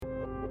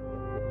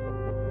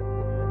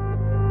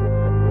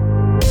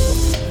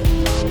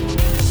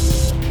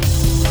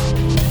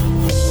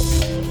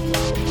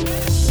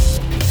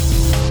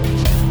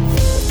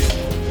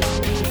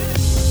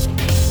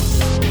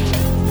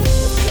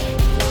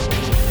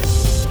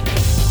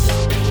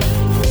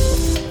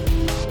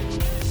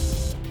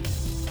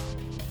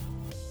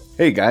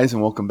Hey guys,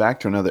 and welcome back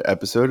to another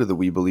episode of the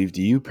We Believe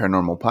to You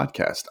Paranormal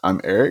Podcast.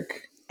 I'm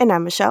Eric, And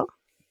I'm Michelle.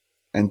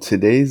 and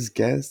today's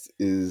guest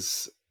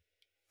is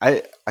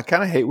I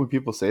kind of hate when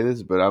people say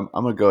this, but I'm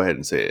gonna go ahead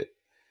and say it.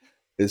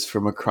 Is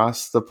from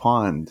across the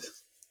pond.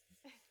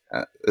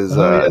 Is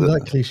Oh yeah,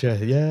 that cliche.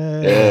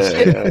 Yes.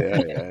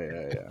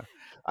 yeah.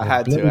 I The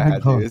had to. bloody I big had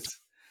to. pond.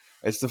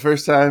 It's the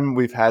first time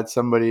we've had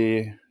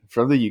somebody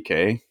from the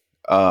UK,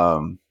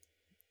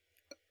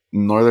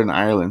 Northern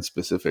Ireland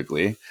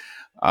specifically.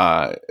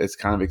 It's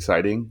kind of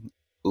exciting.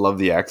 Love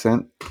the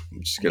accent.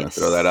 I'm just gonna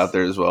throw that out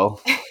there as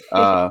well.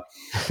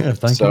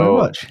 Thank you very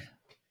much.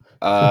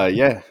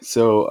 Yeah.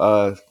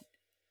 So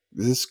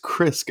this is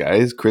Chris,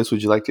 guys. Chris,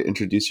 would you like to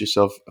introduce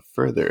yourself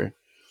further?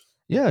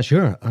 Yeah,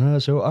 sure.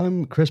 So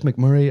I'm Chris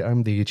McMurray.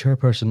 I'm the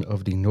chairperson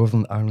of the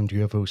Northern Ireland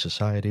UFO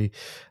Society.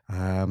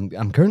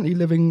 I'm currently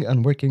living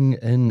and working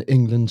in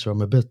England, so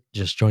I'm a bit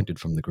disjointed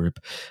from the group.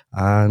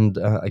 And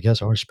I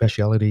guess our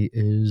speciality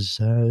is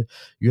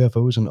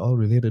UFOs and all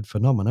related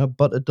phenomena,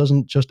 but it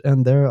doesn't just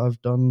end there. I've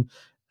done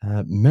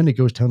many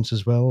ghost hunts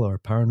as well, or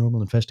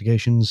paranormal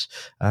investigations,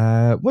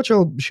 which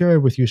I'll share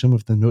with you some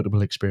of the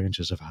notable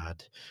experiences I've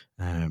had.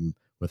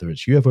 Whether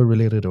it's UFO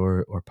related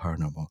or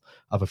paranormal.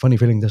 I have a funny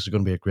feeling this is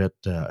going to be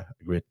a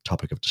great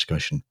topic of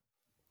discussion.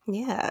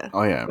 Yeah.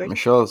 Oh yeah,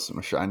 Michelle.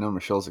 I know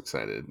Michelle's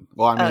excited.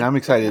 Well, I mean, I'm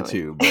excited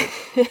too, but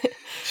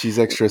she's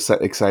extra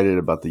excited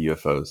about the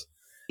UFOs.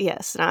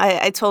 Yes, and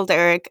I told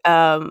Eric.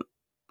 I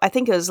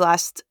think it was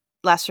last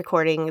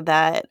recording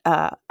that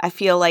I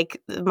feel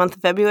like the month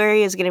of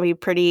February is going to be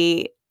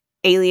pretty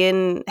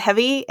alien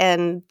heavy,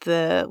 and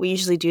we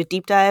usually do a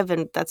deep dive,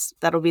 and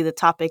that'll be the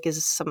topic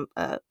is some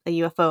a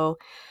UFO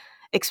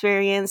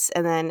experience,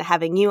 and then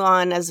having you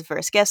on as the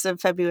first guest of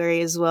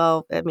February as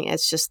well. I mean,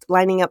 it's just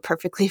lining up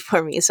perfectly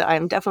for me, so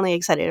I'm definitely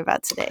excited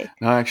about today.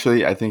 No,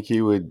 actually, I think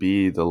he would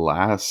be the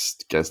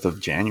last guest of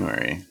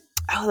January.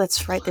 Oh,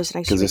 that's right. There's an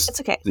extra week.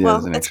 It's okay. Yeah,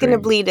 well, it's going to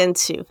bleed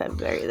into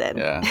February then.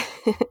 Yeah,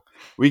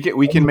 we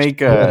can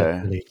make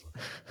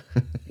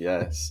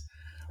yes.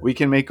 We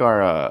can make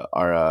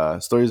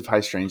our stories of high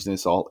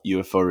strangeness all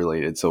UFO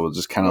related, so we'll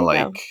just kind of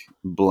like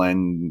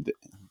blend,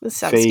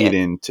 fade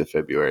into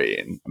February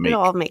and make it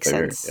all makes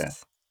February,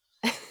 sense.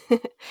 Yeah.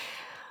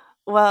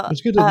 Well, it's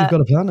good that you've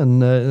got a plan,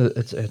 and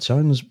it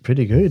sounds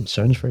pretty good.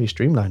 Sounds very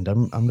streamlined.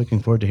 I'm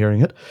looking forward to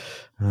hearing it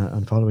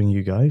and following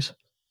you guys.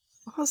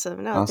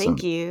 Awesome. No,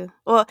 thank you.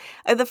 Well,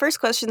 the first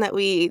question that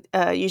we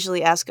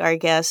usually ask our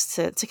guests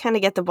to kind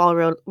of get the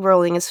ball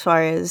rolling as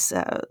far as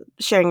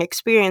sharing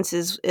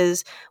experiences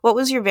is, what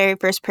was your very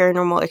first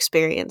paranormal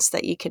experience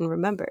that you can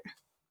remember?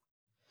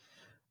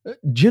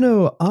 Do you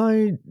know,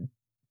 I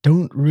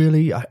don't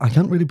really, I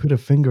can't really put a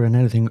finger on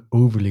anything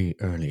overly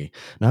early.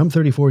 Now, I'm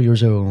 34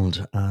 years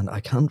old, and I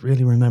can't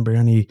really remember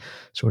any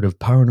sort of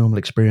paranormal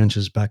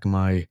experiences back in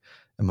my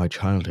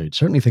childhood.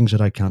 Certainly things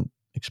that I can't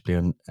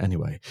explain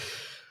anyway.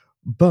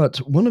 But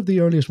one of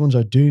the earliest ones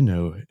I do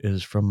know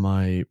is from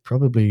my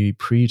probably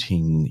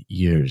preteen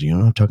years. You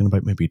know, I'm talking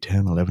about maybe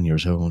 10, 11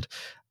 years old.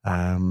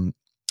 For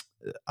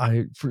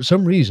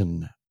some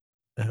reason,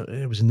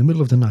 it was in the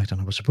middle of the night, and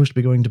I was supposed to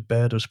be going to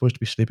bed. I was supposed to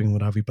be sleeping,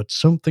 what have you, but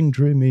something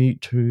drew me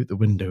to the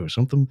window.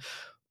 Something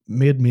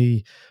made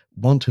me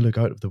want to look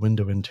out of the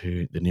window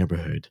into the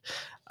neighborhood.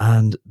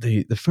 And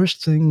the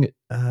first thing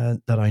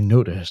that I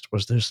noticed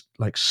was this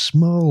like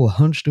small,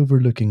 hunched over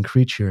looking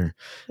creature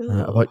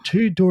about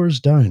two doors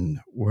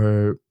down,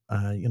 where,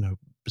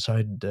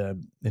 beside the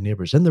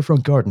neighbors in their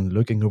front garden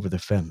looking over the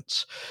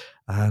fence.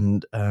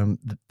 And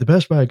the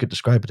best way I could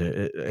describe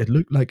it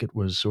looked like it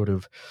was sort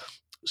of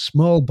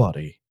small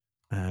body,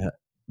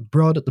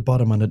 broad at the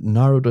bottom, and it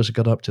narrowed as it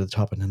got up to the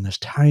top, and then this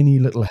tiny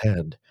little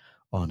head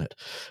on it.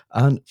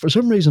 And for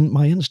some reason,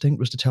 my instinct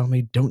was to tell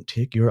me, don't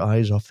take your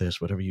eyes off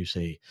this, whatever you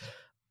see.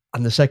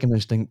 And the second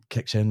instinct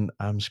kicks in.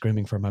 I'm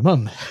screaming for my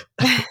mum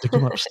to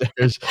come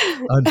upstairs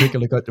and take a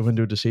look out the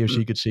window to see if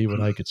she could see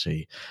what I could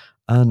see.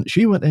 And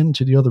she went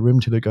into the other room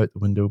to look out the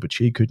window, but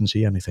she couldn't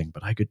see anything.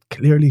 But I could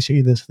clearly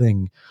see this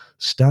thing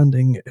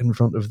standing in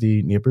front of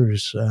the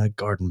neighbour's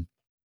garden.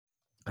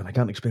 And I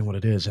can't explain what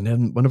it is. And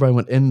then whenever I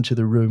went into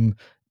the room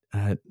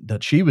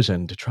that she was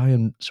in to try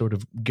and sort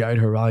of guide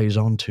her eyes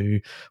onto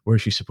where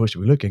she's supposed to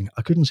be looking,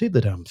 I couldn't see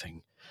the damn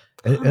thing.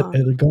 It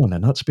had gone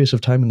in that space of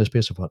time, in the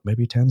space of what,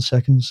 maybe 10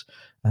 seconds,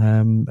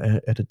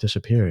 it had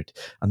disappeared.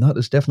 And that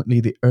is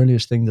definitely the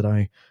earliest thing that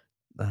I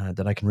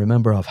can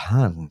remember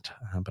offhand.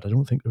 But I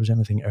don't think there was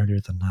anything earlier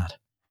than that.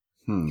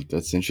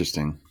 That's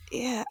interesting.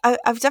 Yeah,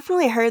 I've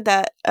definitely heard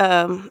that.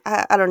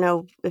 I don't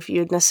know if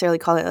you'd necessarily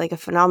call it like a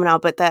phenomenon,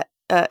 but that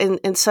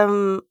in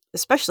some,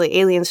 especially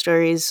alien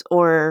stories,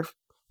 or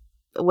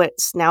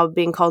what's now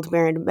being called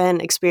married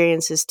men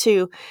experiences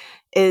too,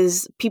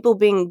 is people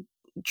being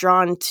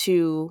drawn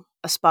to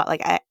a spot.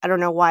 Like, I don't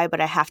know why,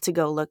 but I have to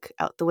go look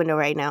out the window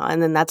right now.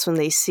 And then that's when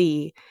they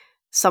see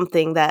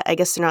something that I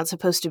guess they're not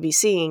supposed to be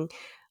seeing.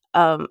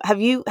 Have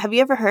you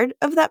ever heard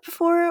of that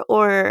before?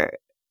 Or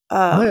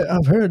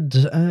I've heard,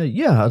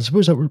 I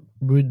suppose that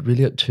would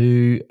relate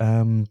to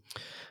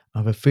I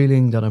have a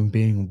feeling that I'm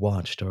being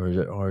watched, or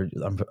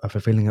I have a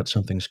feeling that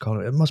something's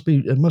calling. It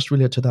must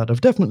relate to that.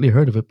 I've definitely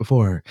heard of it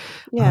before,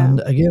 Yeah. and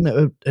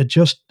again, it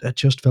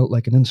just felt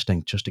like an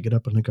instinct just to get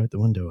up and look out the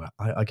window.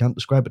 I can't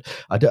describe it.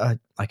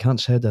 I can't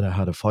say that I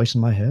had a voice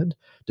in my head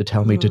to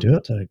tell me to Mhm. do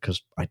it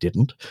because I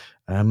didn't.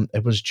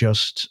 It was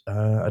just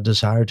a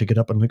desire to get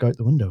up and look out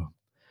the window.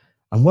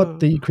 And what Mm.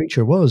 the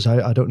creature was,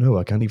 I don't know.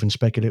 I can't even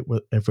speculate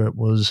whether it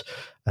was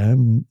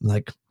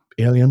like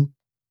alien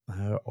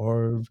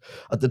or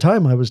at the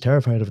time I was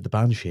terrified of the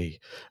banshee.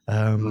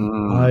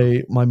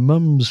 Mm. My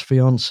mum's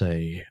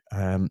fiance,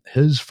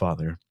 his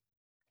father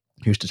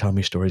used to tell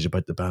me stories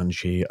about the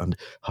banshee and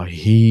how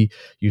he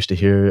used to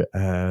hear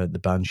the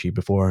banshee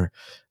before.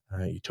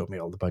 He told me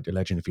all about the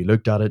legend. If you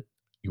looked at it,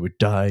 you would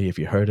die. If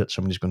you heard it,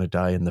 somebody's going to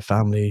die in the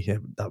family. Yeah,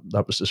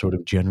 that was the sort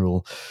of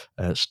general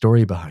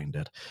story behind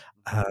it.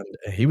 And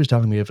he was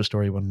telling me of a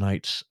story one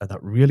night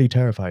that really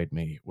terrified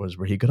me. Was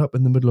where he got up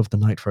in the middle of the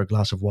night for a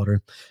glass of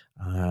water,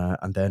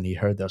 and then he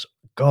heard this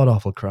god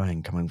awful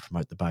crying coming from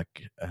out the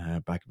back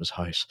of his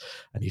house,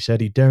 and he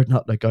said he dared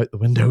not look out the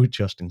window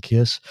just in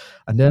case.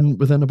 And then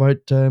within about,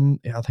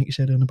 yeah, I think he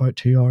said in about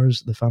 2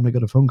 hours, the family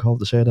got a phone call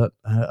to say that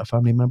a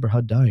family member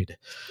had died.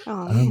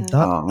 Oh And man.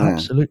 that Oh man.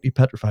 absolutely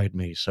petrified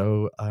me.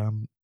 So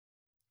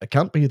it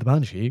can't be the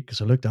banshee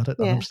because I looked at it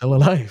and I'm Yeah. still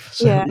alive.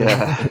 So Yeah.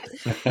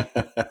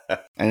 Yeah.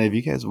 And if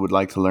you guys would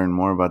like to learn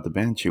more about the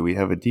banshee, we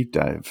have a deep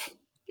dive.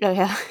 Oh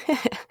yeah.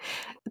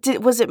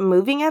 Was it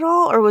moving at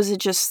all, or was it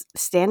just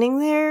standing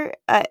there?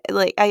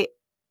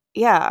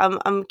 Yeah,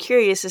 I'm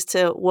curious as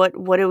to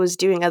what it was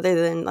doing other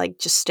than like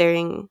just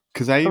staring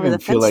Because I over even the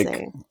feel fence like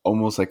there.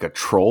 almost like a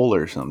troll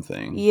or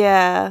something.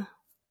 Yeah.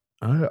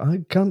 I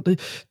can't.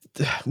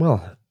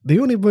 Well, the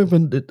only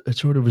movement it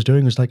sort of was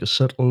doing was like a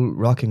subtle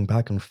rocking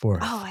back and Oh,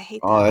 forth. I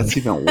hate Oh, that. that's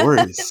even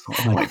worse.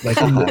 Oh my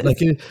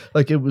god.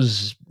 Like it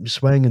was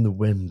swaying in the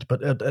wind,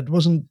 but it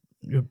wasn't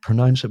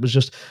pronounced. It was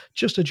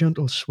just a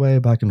gentle sway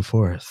back and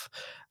forth,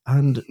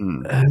 and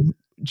Hmm.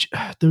 j-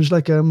 there's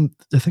like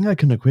the thing I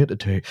can equate it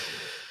to.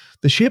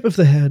 The shape of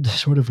the head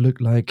sort of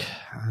looked like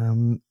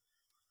um,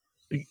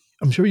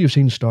 I'm sure you've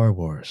seen Star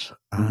Wars,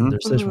 and Mm-hmm.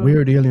 there's this Mhm.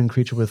 weird alien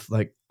creature with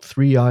like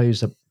three eyes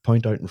that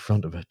point out in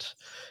front of it.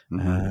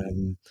 Mm-hmm.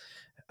 Um,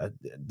 uh,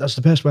 that's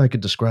the best way I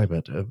could describe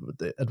it.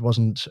 It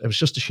wasn't. It was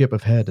just the shape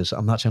of head.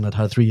 I'm not saying it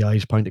had three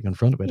eyes pointing in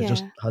front of it. It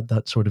just Yeah. had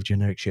that sort of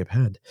generic shape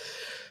head.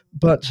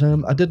 But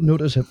I did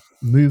notice it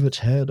move its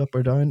head up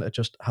or down. It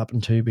just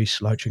happened to be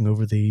slouching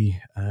over the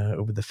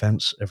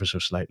fence ever so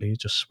slightly,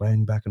 just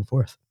swaying back and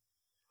forth.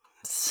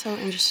 So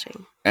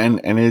interesting. And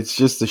it's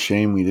just a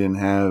shame we didn't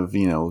have,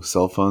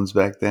 cell phones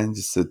back then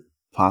just to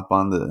pop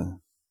on the,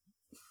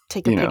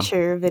 Take a you know,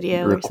 picture,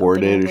 video, or record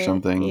something it of or it.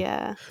 something.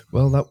 Yeah.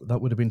 Well,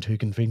 that would have been too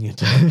convenient.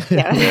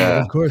 Yeah. Yeah.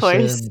 Of Of course,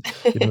 course.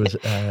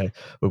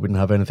 we wouldn't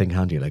have anything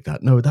handy like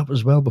that. No, that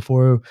was well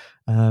before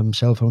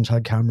cell phones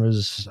had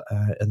cameras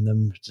in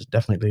them. It's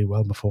definitely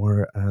well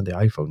before the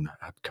iPhone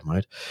had come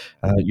out.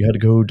 You had to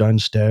go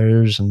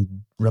downstairs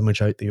and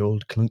rummage out the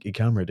old clunky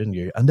camera, didn't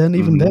you? And then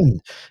even Mm-hmm.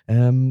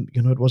 then,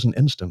 it wasn't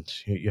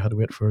instant. You had to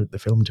wait for the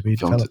film to be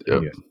Filmed. developed,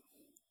 didn't Yep. you?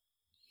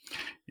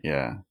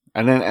 Yeah.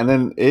 And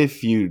then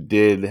if you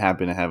did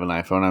happen to have an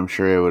iPhone, I'm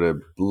sure it would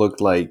have looked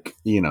like,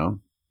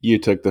 you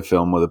took the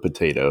film with a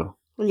potato.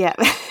 Yeah.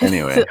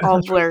 Anyway. Yeah, All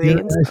that's right. blurry The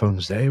and stuff.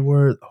 iPhones, they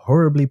were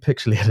horribly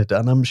pixelated,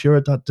 and I'm sure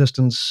at that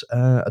distance,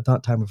 at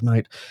that time of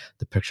night,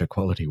 the picture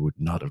quality would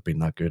not have been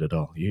that good at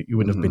all. You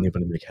wouldn't have been Mm-hmm. able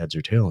to make heads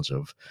or tails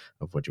of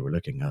what you were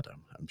looking at.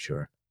 I'm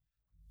sure.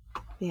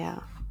 Yeah.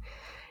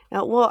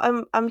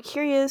 Well, I'm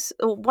curious.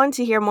 One,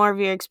 to hear more of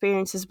your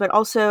experiences, but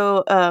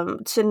also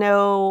to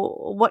know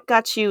what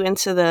got you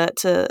into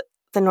the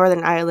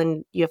Northern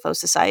Ireland UFO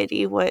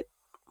Society. What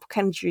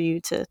kind of drew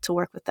you to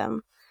work with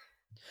them?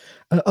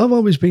 I've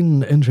always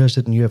been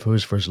interested in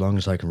UFOs for as long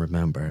as I can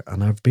remember,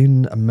 and I've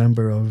been a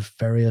member of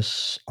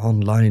various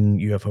online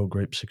UFO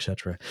groups,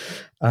 etc.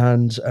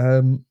 And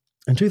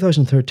in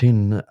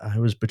 2013, I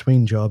was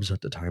between jobs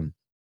at the time.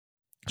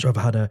 So I've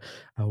had a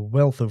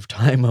wealth of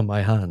time on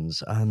my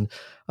hands, and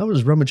I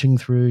was rummaging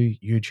through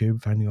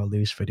YouTube, finding all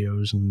these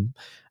videos, and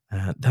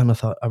then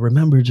I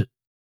remembered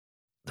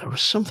there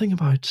was something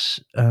about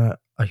a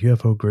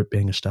UFO group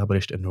being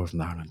established in Northern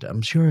Ireland.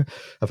 I'm sure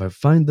if I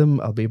find them,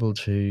 I'll be able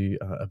to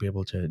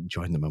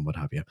join them and what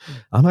have you.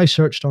 And I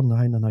searched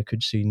online, and I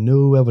could see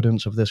no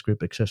evidence of this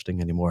group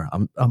existing anymore.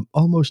 I'm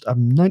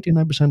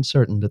 99%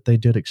 certain that they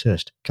did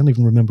exist. Can't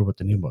even remember what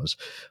the name was,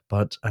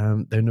 but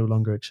they no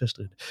longer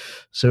existed.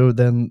 So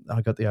then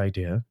I got the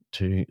idea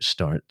to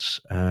start.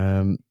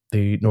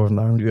 The Northern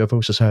Ireland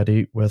UFO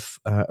Society with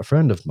a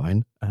friend of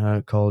mine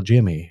called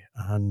Jamie,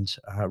 and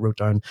wrote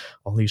down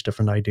all these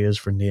different ideas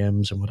for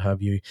names and what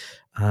have you.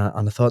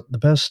 And I thought the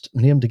best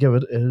name to give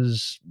it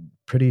is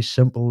pretty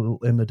simple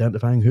in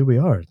identifying who we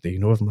are, the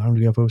Northern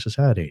Ireland UFO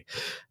Society.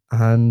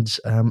 And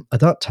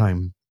at that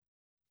time,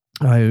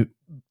 I,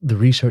 the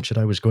research that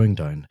I was going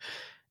down,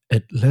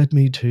 it led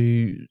me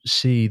to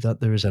see that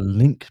there is a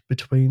link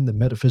between the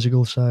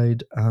metaphysical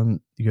side and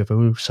the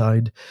UFO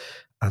side,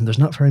 and there's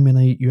not very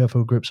many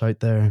UFO groups out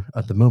there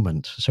at the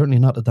moment, certainly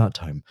not at that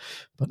time,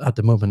 but at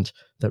the moment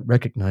that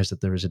recognize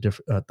that there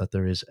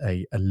is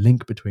a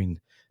link between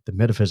the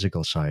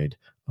metaphysical side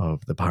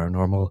of the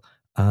paranormal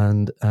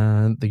and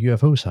the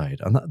UFO side,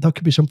 and that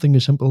could be something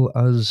as simple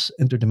as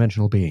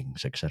interdimensional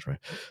beings, etc.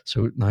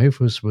 So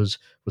Naivos was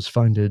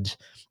founded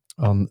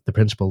on the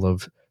principle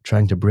of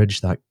trying to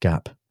bridge that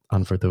gap,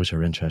 and for those who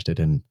are interested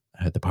in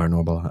the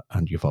paranormal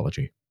and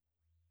ufology.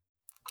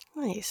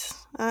 Nice.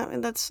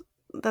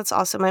 That's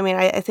awesome. I mean,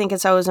 I think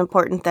it's always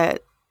important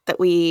that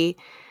we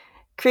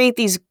create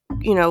these,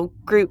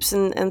 groups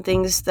and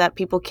things that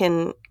people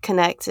can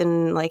connect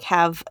and like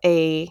have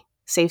a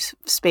safe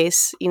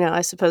space,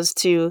 I suppose,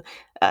 to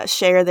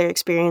share their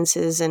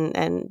experiences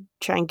and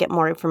try and get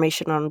more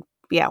information on,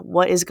 yeah,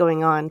 what is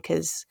going on.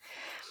 Because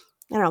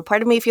I don't know,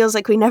 part of me feels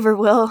like we never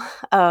will,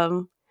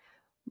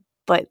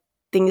 but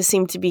things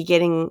seem to be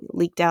getting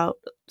leaked out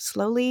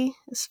slowly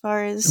as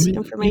far I as mean, yeah,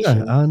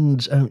 information.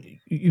 and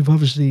you've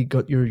obviously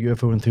got your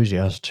UFO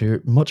enthusiasts who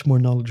are much more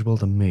knowledgeable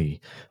than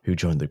me who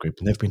joined the group,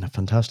 and they've been a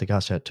fantastic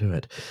asset to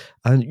it.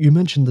 And you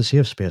mentioned the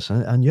safe space,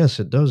 and yes,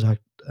 it does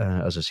act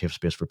as a safe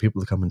space for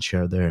people to come and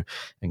share their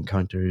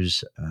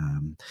encounters,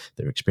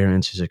 their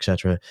experiences,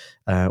 etc.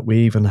 We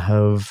even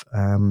have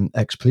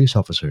ex-police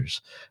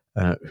officers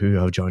who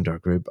have joined our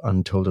group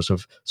and told us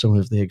of some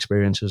of the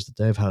experiences that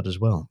they've had as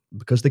well,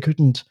 because they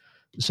couldn't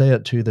say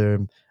it to their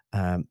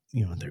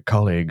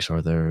colleagues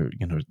or their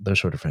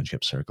sort of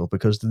friendship circle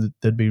because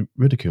they'd be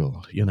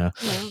ridiculed. Yeah.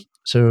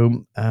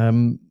 So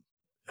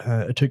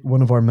it took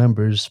one of our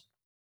members,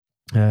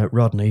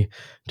 Rodney,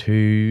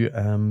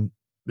 to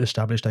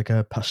establish like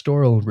a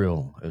pastoral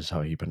rule, is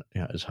how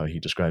he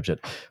describes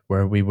it,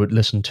 where we would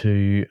listen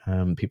to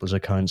people's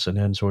accounts and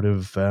then sort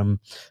of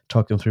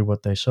talk them through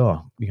what they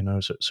saw.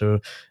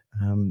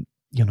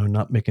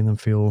 Not making them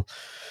feel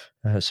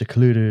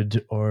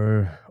secluded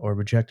or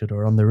rejected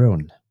or on their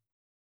own.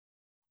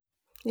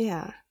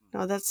 Yeah,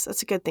 no,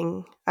 that's a good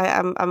thing.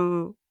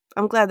 I'm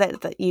glad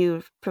that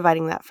you're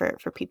providing that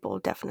for people,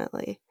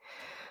 definitely.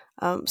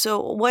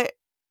 So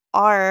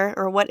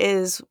what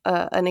is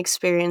an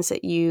experience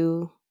that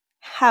you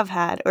have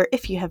had, or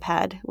if you have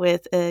had,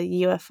 with a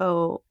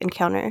UFO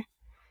encounter?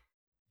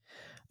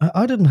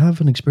 I didn't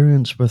have an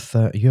experience with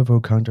a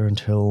UFO counter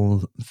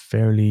until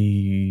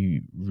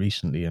fairly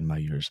recently in my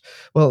years.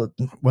 Well,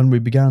 when we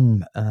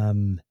began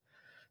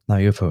now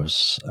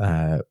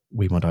UFOs,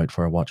 we went out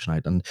for a watch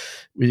night, and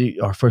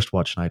our first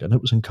watch night, and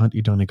it was in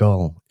County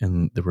Donegal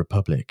in the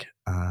Republic,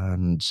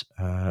 and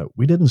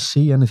we didn't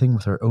see anything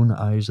with our own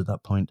eyes at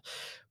that point.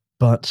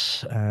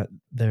 But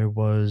there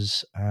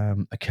was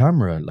a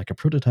camera, like a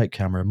prototype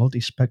camera, a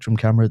multi-spectrum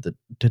camera that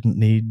didn't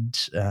need,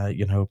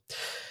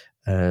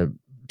 uh,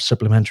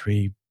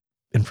 supplementary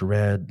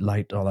infrared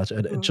light, all that.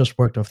 It Mm. just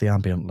worked off the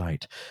ambient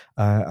light.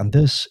 And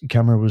this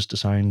camera was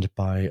designed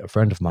by a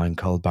friend of mine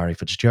called Barry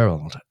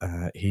Fitzgerald.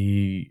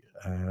 He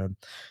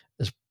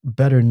is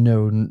better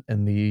known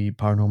in the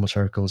paranormal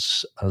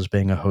circles as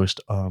being a host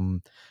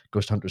on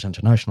Ghost Hunters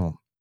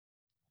International.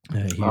 He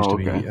used Oh,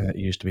 to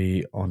okay.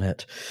 be on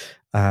it,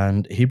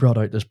 and he brought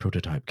out this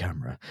prototype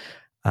camera,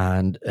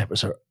 and it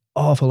was an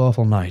awful,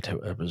 awful night.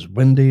 It was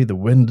windy. The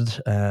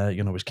wind,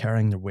 was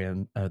carrying the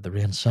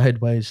rain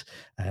sideways,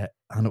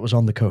 and it was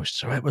on the coast.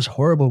 So it was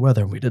horrible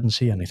weather, and we didn't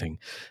see anything.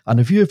 And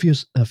a few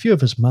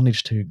of us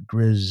managed to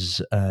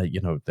grizz,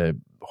 the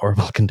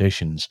horrible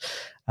conditions.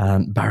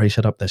 And Barry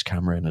set up this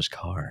camera in his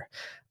car,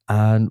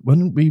 and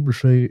when we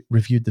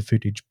reviewed the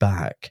footage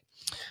back,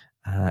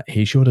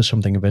 he showed us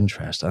something of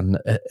interest, and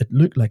it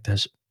looked like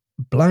this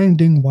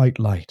blinding white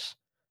light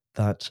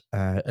that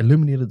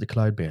illuminated the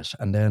cloud base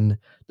and then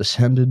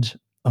descended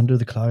under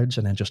the clouds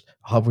and then just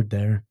hovered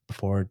there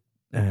before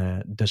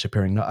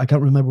disappearing. Now, I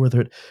can't remember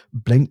whether it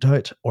blinked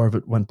out or if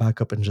it went back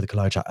up into the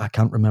clouds. I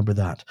can't remember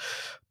that.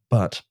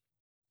 But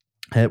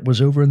it was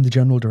over in the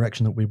general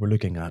direction that we were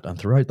looking at. And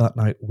throughout that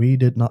night, we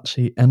did not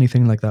see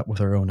anything like that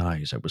with our own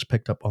eyes. It was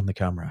picked up on the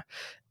camera.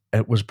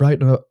 It was bright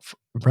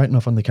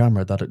enough on the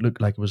camera that it looked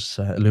like it was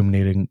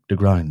illuminating the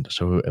ground.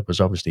 So it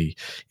was obviously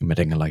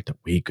emitting a light that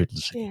we couldn't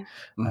see. Yeah.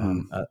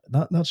 Hmm.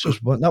 That's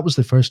just one. That was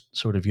the first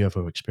sort of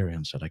UFO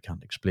experience that I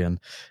can't explain.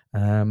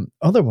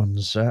 Other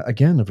ones,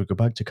 again, if we go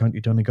back to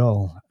County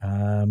Donegal,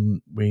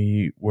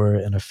 we were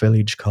in a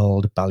village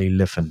called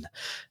Ballyliffin,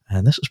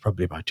 and this was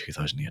probably about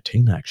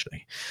 2018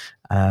 actually.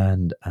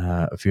 And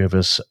a few of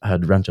us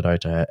had rented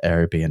out a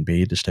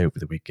Airbnb to stay over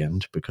the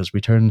weekend because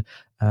we turn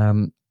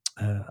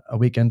a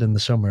weekend in the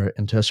summer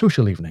into a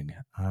social evening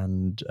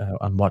and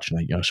watch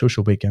night,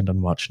 social weekend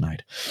and watch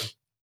night.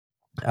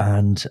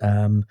 And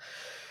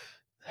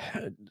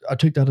I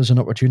took that as an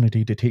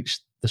opportunity to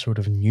teach the sort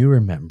of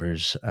newer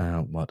members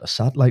what a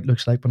satellite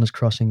looks like when it's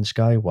crossing the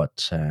sky,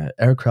 what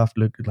aircraft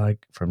look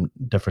like from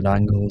different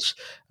angles,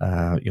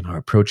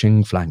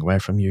 approaching, flying away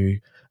from you,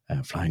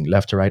 flying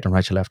left to right and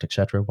right to left,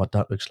 etc. What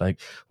that looks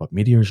like, what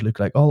meteors look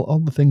like, all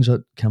the things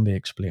that can be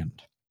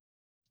explained.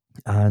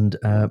 And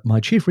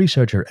my chief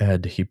researcher,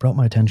 Ed, he brought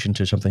my attention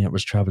to something that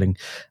was traveling,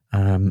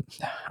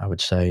 I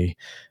would say,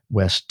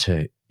 west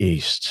to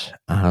east,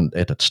 and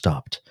it had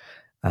stopped.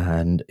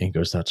 And he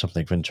goes, "That's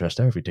something of interest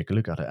there if you take a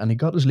look at it." And he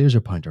got his laser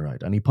pointer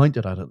out and he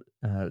pointed at it,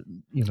 for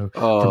me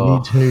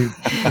Oh.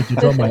 to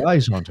draw my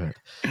eyes onto it.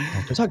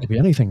 Because that could be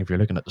anything if you're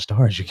looking at the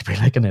stars, you could be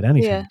looking at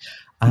anything. Yeah.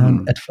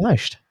 And Mhm. it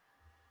flashed.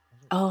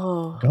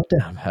 Oh.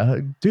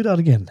 Goddamn, do that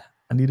again.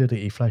 And he did it,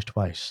 he flashed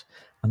twice.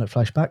 And it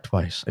flashed back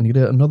twice. And he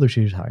did it another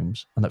 2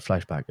 times. And it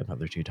flashed back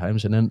another 2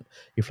 times. And then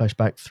he flashed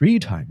back 3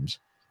 times.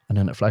 And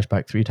then it flashed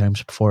back 3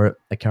 times before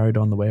it carried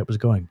on the way it was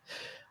going.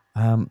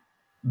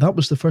 That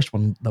was the first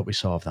one that we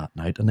saw of that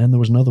night. And then there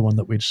was another one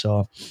that we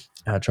saw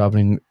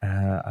traveling,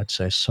 I'd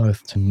say,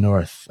 south to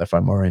north, if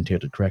I'm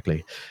orientated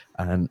correctly.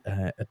 And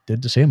it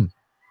did the same.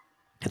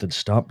 It had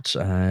stopped,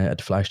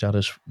 it flashed at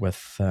us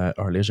with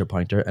our laser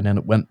pointer, and then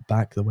it went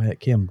back the way it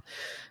came.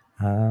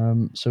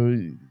 So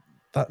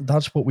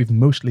that's what we've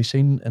mostly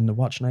seen in the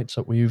watch nights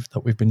that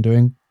we've been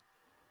doing.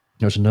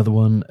 There's another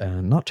one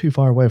not too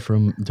far away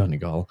from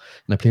Donegal,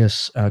 in a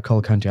place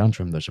called County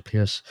Antrim. There's a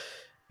place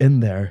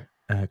in there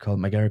called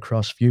McGarry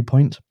Cross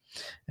Viewpoint.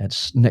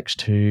 It's next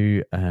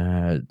to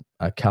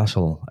a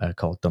castle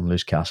called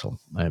Dunluce Castle.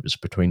 It was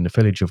between the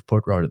village of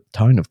Portrush, the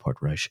town of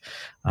Portrush,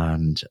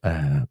 and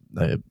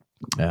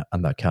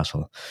and that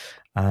castle.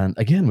 And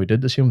again, we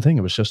did the same thing.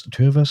 It was just the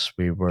two of us.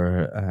 We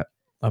were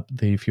up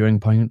the viewing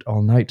point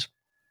all night.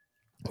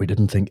 We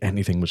didn't think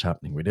anything was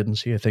happening. We didn't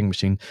see a thing. We've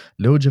seen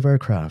loads of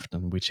aircraft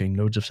and we've seen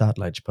loads of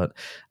satellites, but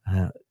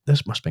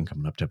this must have been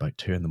coming up to about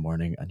 2 in the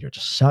morning, and you're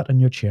just sat in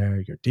your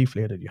chair, you're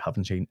deflated, you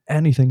haven't seen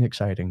anything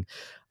exciting.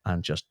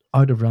 And just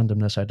out of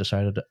randomness, I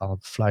decided I'll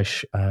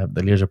flash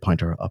the laser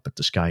pointer up at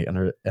the sky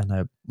in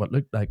what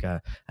looked like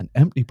an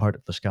empty part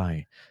of the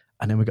sky.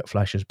 And then we got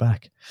flashes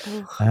back.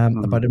 Oh.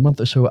 About a month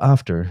or so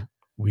after,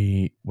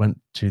 we went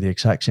to the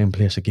exact same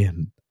place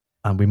again,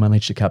 and we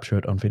managed to capture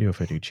it on video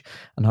footage.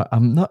 And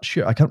I'm not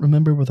sure, I can't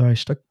remember whether I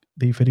stuck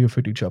the video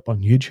footage up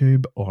on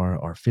YouTube or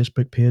our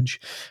Facebook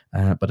page,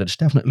 but it's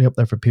definitely up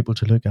there for people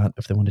to look at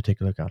if they want to take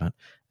a look at it.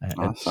 It's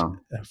Awesome.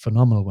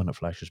 phenomenal when it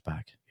flashes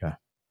back. Yeah.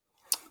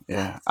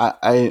 Yeah.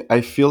 I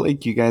feel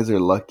like you guys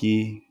are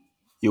lucky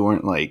you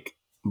weren't like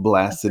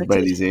blasted by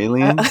Abducted. these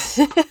aliens.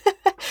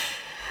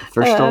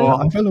 First of I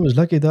all. feel I was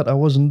lucky that I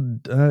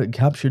wasn't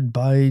captured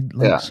by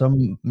like Yeah.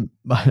 some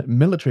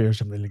military or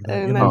something like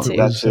that. You know, that if it too.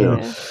 That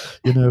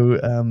was, too.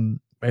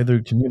 Yeah.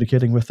 either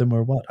communicating with them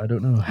or what. I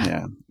don't know.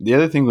 Yeah. The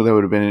other thing that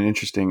would have been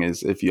interesting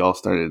is if you all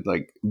started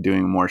like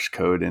doing Morse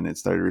code and it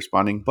started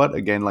responding. But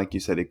again, like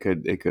you said, it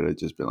could have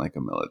just been like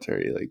a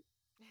military like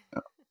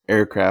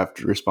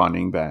aircraft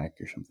responding back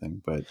or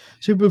something. But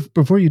See,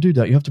 before you do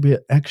that, you have to be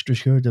extra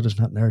sure that it's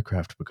not an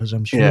aircraft, because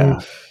I'm sure yeah.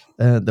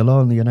 the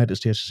law in the United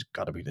States has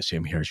got to be the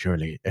same here,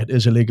 surely. It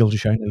is illegal to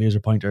shine a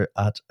laser pointer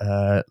at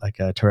like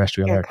a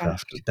terrestrial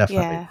aircraft, Aircraft.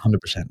 definitely, Yeah.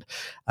 100%.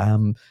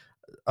 Um,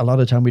 a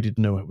lot of time we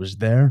didn't know it was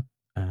there.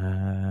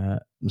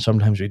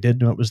 Sometimes we did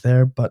know it was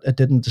there, but it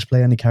didn't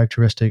display any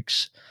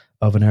characteristics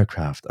of an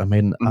aircraft. I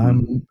mean,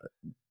 Hmm.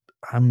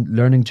 I'm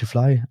learning to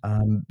fly.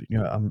 I'm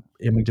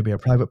aiming to be a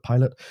private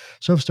pilot,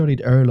 so I've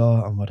studied air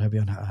law and what have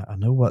you, and I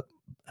know what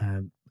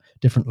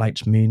different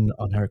lights mean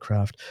on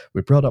aircraft.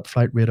 We brought up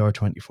Flight Radar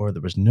 24.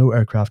 There was no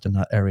aircraft in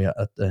that area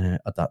at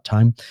that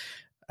time,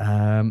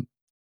 um,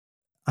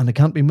 and it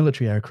can't be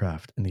military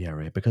aircraft in the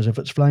area, because if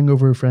it's flying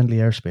over friendly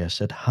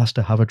airspace, it has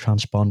to have a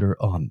transponder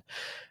on,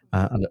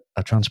 and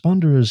a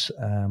transponder is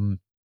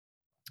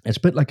it's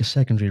a bit like a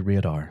secondary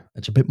radar.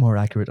 It's a bit more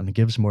accurate and it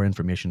gives more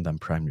information than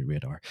primary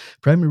radar.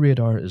 Primary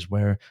radar is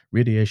where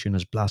radiation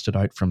is blasted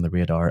out from the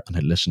radar and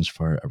it listens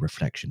for a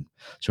reflection.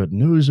 So it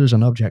knows there's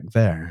an object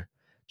there,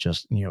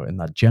 just in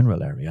that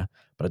general area,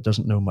 but it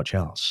doesn't know much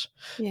else.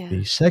 Yeah.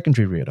 The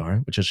secondary radar,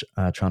 which is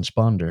a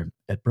transponder,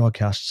 it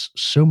broadcasts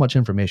so much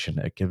information.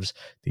 It gives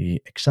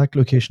the exact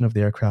location of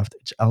the aircraft,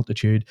 its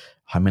altitude,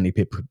 how many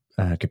people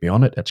could be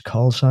on it, its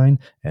call sign,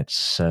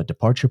 its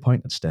departure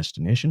point, its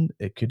destination.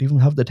 It could even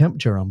have the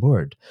temperature on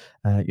board.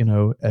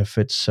 If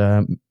it's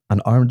an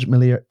armed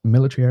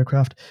military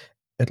aircraft,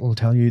 it'll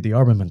tell you the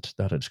armament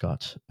that it's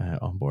got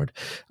on board,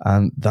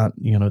 and that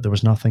there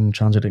was nothing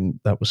transiting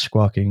that was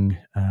squawking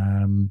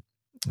on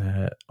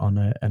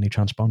any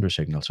transponder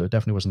signal. So it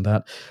definitely wasn't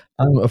that.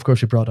 And of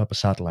course, we brought up a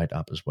satellite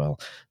app as well.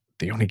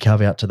 The only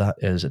caveat to that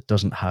is it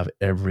doesn't have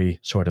every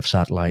sort of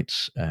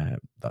satellites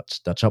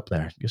that's up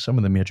there. Just some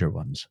of the major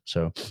ones.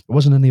 So it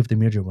wasn't any of the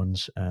major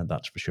ones,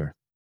 that's for sure.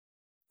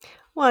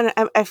 Well,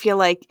 and I feel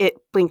like it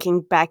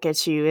blinking back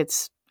at you.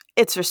 It's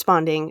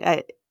responding.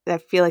 I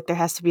feel like there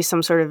has to be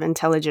some sort of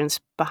intelligence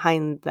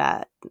behind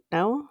that.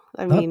 No,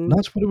 I mean,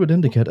 That's what it would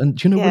indicate.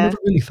 And we yeah. never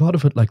really thought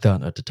of it like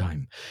that at the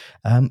time.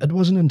 It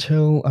wasn't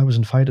until I was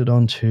invited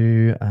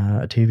onto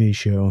a TV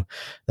show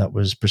that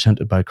was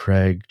presented by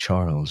Craig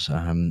Charles.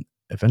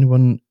 If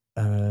anyone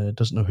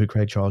doesn't know who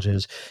Craig Charles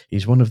is,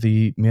 he's one of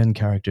the main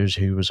characters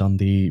who was on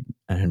the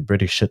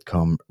British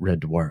sitcom Red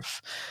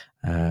Dwarf,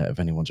 if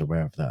anyone's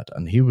aware of that.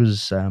 And he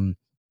was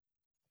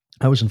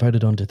I was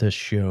invited onto this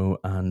show,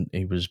 and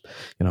it was,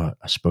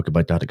 I spoke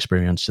about that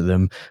experience to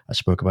them. I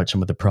spoke about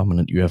some of the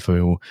prominent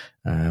UFO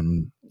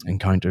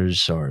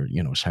encounters or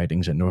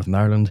sightings in Northern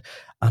Ireland,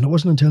 and it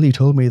wasn't until he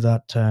told me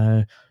that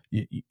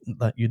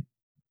that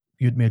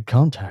you'd made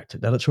contact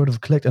that it sort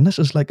of clicked. And this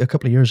is like a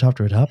couple of years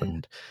after it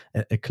happened.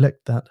 It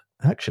clicked that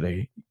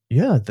actually,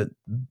 yeah, that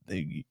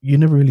you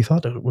never really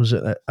thought that it was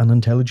an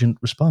intelligent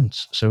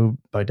response. So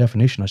by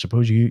definition, I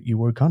suppose you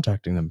were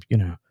contacting them.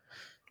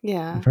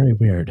 Yeah. Very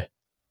weird.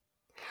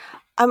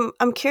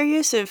 I'm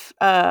curious if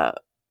are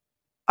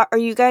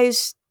you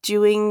guys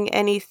doing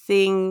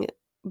anything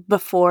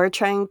before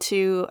trying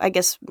to, I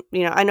guess,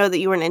 I know that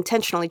you weren't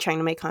intentionally trying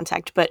to make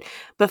contact, but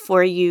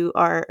before you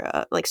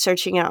are like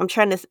searching out, I'm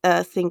trying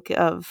to think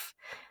of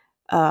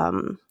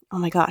oh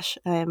my gosh,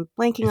 I'm You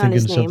blanking on thinking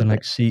his of name, something but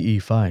like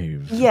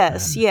CE5?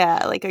 yes,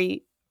 yeah, like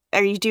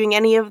are you doing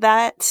any of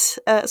that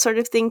sort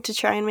of thing to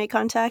try and make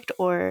contact,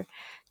 or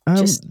Um,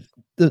 just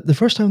the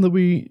first time that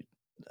we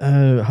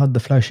had the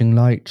flashing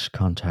lights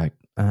contact,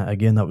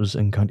 again, that was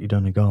in County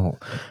Donegal.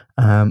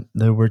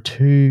 There were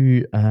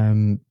two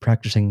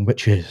practicing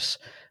witches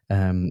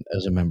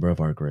as a member of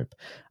our group.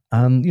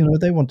 And,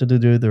 they wanted to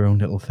do their own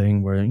little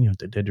thing where,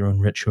 they did their own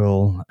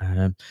ritual,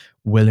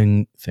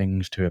 willing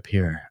things to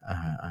appear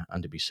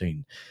and to be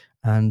seen.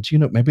 And,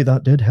 maybe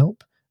that did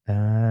help.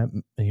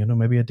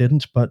 Maybe it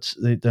didn't, but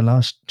the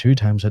last two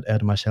times that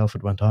Ed and myself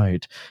had went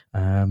out,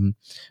 um,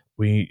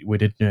 we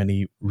didn't do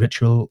any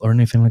ritual or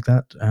anything like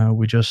that.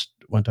 We just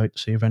went out to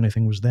see if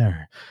anything was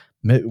there.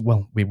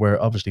 Well, we were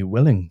obviously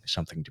willing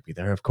something to be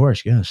there, of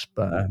course, yes,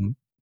 but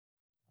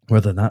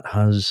whether that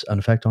has an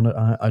effect on it,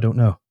 I don't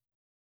know.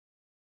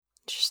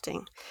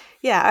 interesting.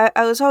 Yeah,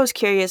 I was always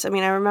curious. I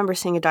mean, I remember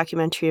seeing a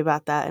documentary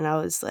about that, and I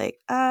was like,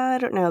 I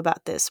don't know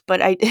about this,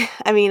 but I,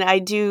 I mean, I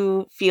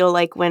do feel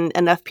like when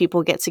enough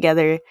people get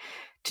together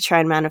to try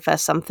and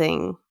manifest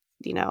something,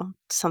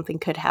 something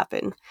could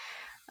happen,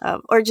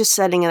 or just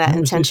setting that As they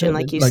intention, said,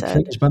 like you like said.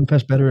 things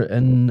manifest better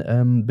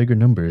in bigger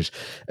numbers.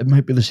 It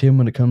might be the same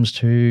when it comes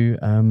to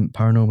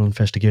paranormal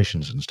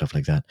investigations and stuff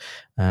like that.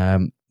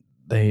 Um,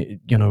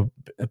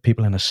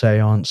 people in a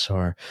séance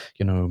or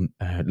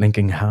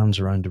linking hands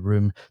around the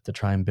room to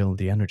try and build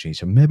the energy.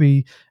 So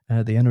maybe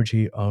the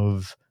energy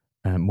of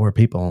more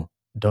people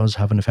does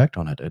have an effect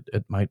on it.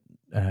 It might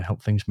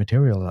help things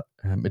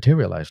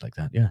materialize like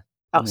that. Yeah.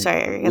 Oh, Like,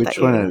 sorry, Eric, I thought which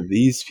you were one gonna. of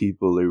these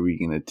people are we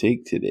gonna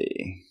take You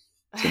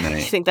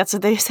tonight? think that's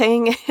what they're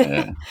saying?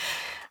 Yeah.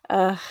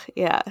 uh,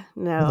 yeah,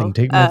 Well, they can no,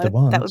 take me if they that would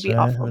want. be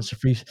awful. It's a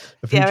free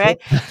Yeah, right.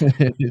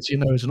 trip. It's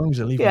as long as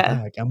they leave me Yeah,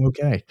 back, I'm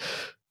okay.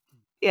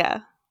 yeah.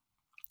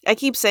 I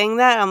keep saying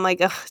that. I'm like,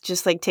 ugh,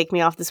 just like take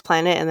me off this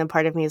planet, and then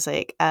part of me is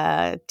like,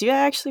 do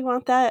I actually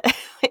want that?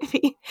 Might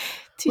be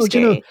too Well,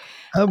 scary.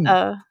 um,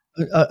 Uh,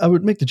 I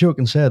would make the joke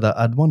and say that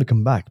I'd want to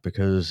come back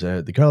because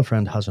the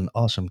girlfriend has an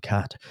awesome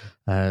cat.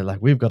 Like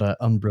we've got an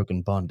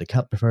unbroken bond. The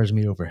cat prefers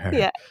me over her.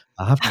 yeah.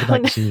 I have to go Oh,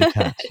 back no. to see the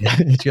cat.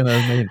 You know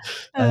what I mean?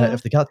 Uh,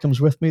 If the cat comes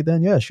with me,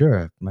 then yeah,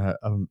 sure. I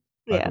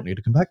yeah, don't need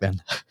to come back then.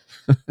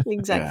 Yeah.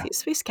 exactly.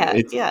 Space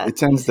cat. Yeah. It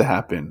tends to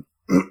happen.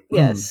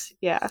 Yes.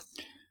 Yeah.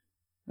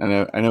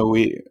 I know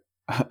we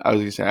I was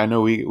gonna say I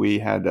know we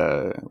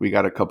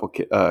got a couple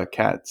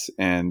cats,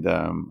 and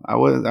I'm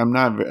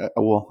not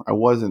well, I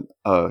wasn't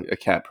a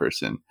cat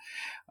person,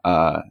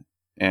 uh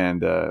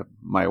and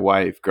my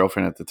wife,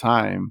 girlfriend at the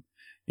time,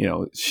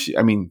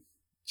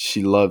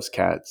 she loves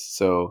cats,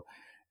 so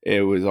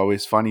it was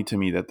always funny to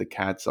me that the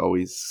cats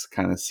always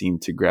kind of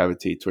seemed to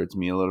gravitate towards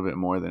me a little bit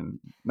more than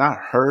not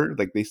her.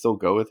 Like they still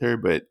go with her,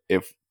 but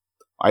if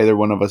either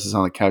one of us is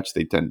on the couch,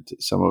 they tend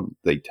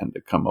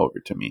to come over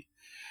to me.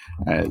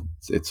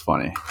 It's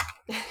funny.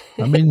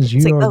 That means It's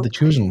you like, are oh, the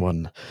chosen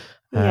one.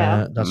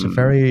 yeah, That's a Mm.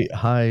 very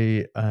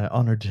high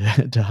honor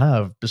to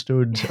have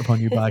bestowed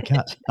upon you by a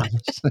cat.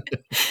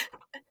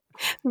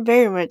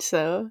 very much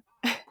so.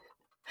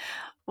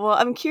 Well,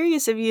 I'm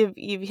curious if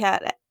you've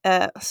had.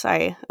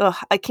 Sorry. Oh,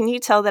 can you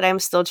tell that I'm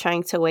still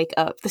trying to wake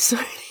up this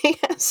morning? I'm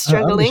I'm the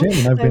struggling. same,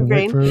 and I've My been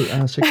awake brain.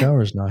 for 6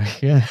 hours now.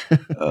 Yeah. Uh,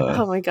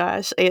 Oh my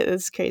gosh,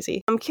 it's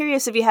crazy. I'm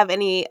curious if you have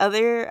any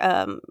other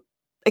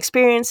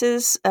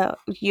experiences,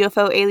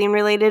 UFO alien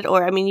related,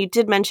 or I mean, you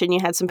did mention you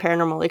had some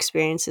paranormal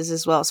experiences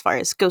as well, as far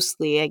as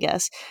ghostly, I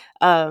guess.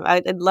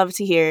 I'd love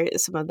to hear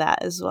some of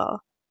that as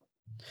well.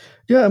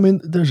 Yeah, I mean,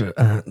 there's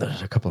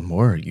a couple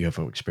more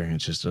UFO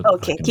experiences that I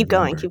Okay, can keep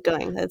going, remember. keep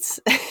going. That's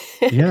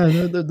Yeah,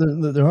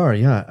 there are.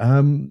 Yeah,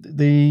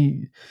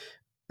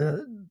 uh,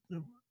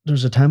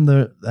 there's a time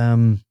that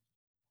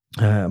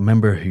a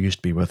member who used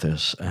to be with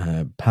us,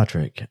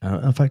 Patrick.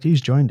 In fact,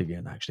 he's joined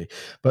again actually.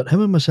 But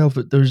him and myself,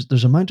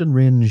 there's a mountain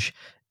range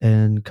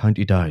in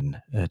County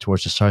Down,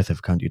 towards the south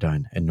of County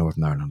Down in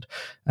Northern Ireland,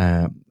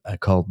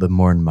 called the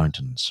Mourne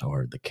Mountains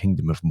or the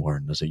Kingdom of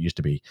Mourne, as it used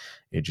to be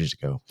ages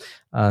ago.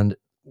 And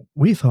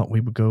we thought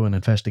we would go and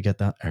investigate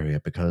that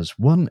area because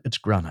one, it's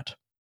granite.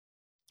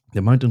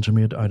 The mountains are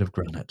made out of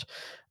granite.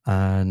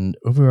 And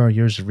over our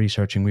years of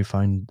researching, we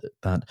find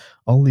that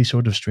all these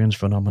sort of strange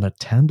phenomena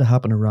tend to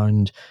happen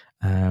around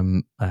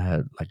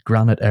like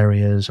granite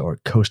areas or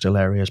coastal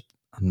areas,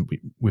 And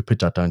we put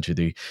that down to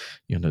the,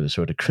 the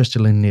sort of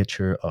crystalline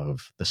nature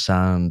of the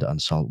sand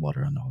and salt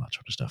water and all that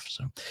sort of stuff.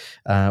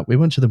 So we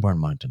went to the Burn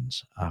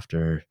Mountains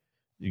after,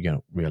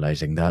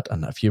 realizing that,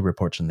 and a few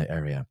reports in the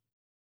area.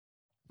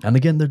 And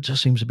again, there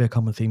just seems to be a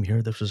common theme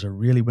here. This was a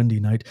really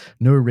windy night.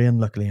 No rain,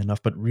 luckily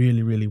enough, but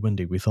really, really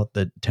windy. We thought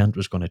the tent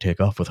was going to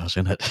take off with us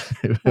in it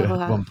Oh at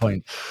wow. one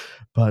point.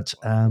 But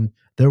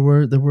there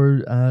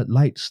were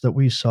lights that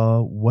we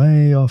saw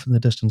way off in the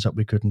distance that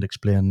we couldn't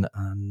explain,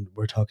 and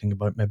we're talking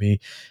about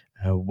maybe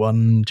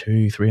 1,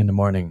 2, 3 in the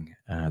morning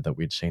that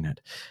we'd seen it,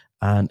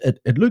 and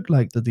it looked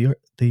like that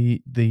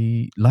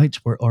the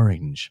lights were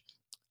orange,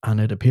 and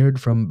it appeared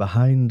from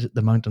behind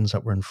the mountains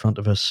that were in front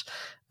of us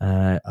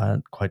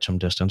at quite some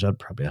distance. I'd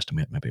probably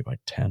estimate maybe about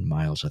 10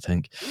 miles, I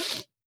think.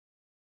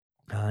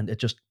 And it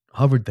just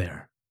hovered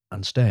there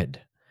and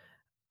stayed.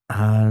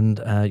 And,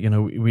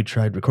 we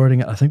tried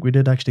recording it. I think we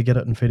did actually get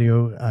it in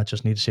video. I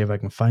just need to see if I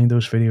can find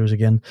those videos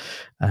again.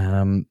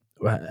 And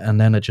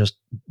then it just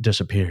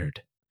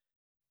disappeared.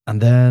 And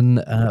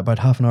then about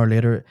half an hour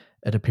later,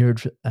 it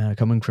appeared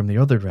coming from the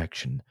other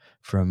direction,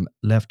 from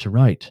left to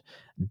right.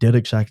 Did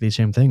exactly the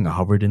same thing,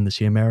 hovered in the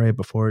same area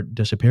before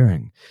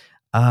disappearing.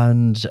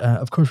 And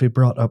of course, we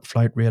brought up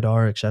flight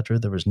radar, etc.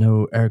 There was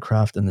no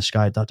aircraft in the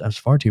sky. That was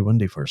far too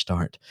windy for a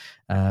start.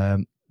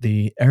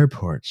 The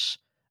airports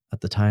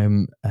at the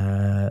time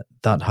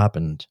that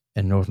happened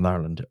in Northern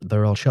Ireland,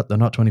 they're all shut. They're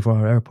not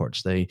 24-hour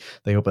airports. They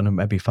open at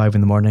maybe 5 in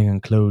the morning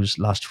and close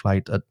last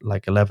flight at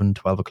like 11,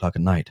 12 o'clock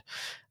at night.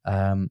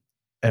 Um,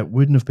 it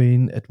wouldn't have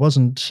been. It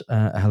wasn't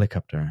a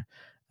helicopter.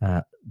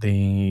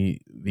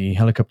 The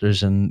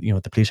helicopters and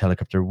the police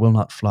helicopter will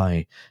not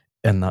fly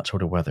in that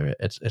sort of weather.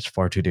 It's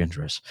far too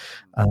dangerous.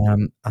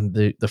 And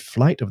the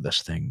flight of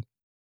this thing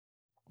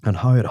and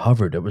how it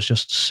hovered, it was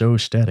just so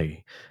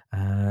steady.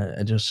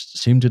 It just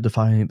seemed to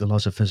defy the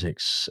laws of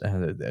physics.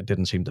 It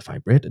didn't seem to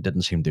vibrate. It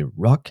didn't seem to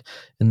rock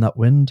in that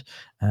wind.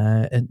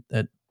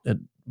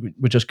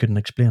 We just couldn't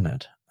explain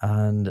it.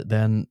 And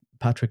then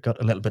Patrick got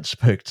a little bit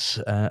spooked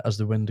as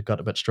the wind got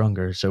a bit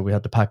stronger. So we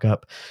had to pack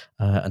up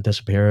and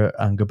disappear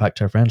and go back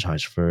to our friend's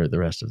house for the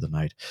rest of the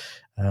night.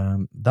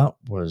 That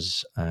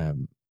was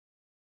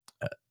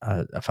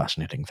a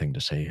fascinating thing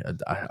to see.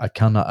 I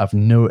cannot have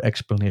no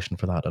explanation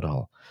for that at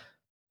all.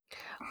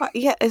 Well,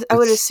 yeah, I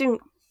would It's assume.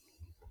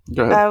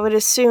 Go ahead. I would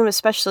assume,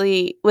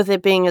 especially with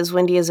it being as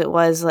windy as it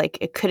was, like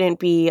it couldn't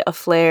be a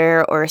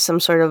flare or some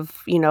sort of,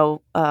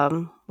 like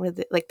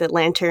the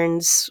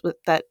lanterns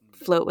that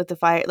float with the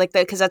fire, like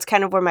that, because that's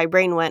kind of where my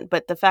brain went.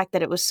 But the fact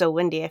that it was so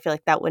windy, I feel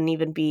like that wouldn't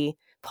even be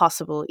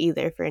possible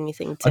either for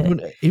anything I to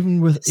don't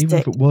even if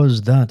stick. it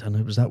was that and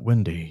it was that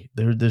windy,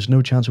 there's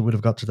no chance it would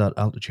have got to that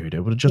altitude.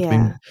 It would have just Yeah,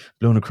 been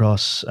blown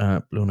across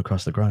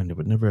the ground. It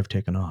would never have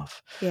taken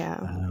off. yeah,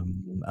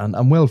 And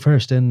I'm well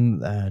versed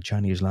in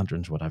Chinese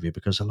lanterns, what have you,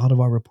 because a lot of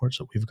our reports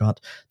that we've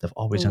got, they've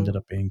always ended mm,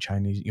 up being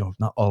Chinese.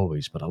 Not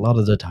always, but a lot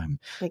of the time,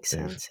 makes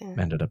they've sense.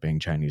 Yeah. ended up being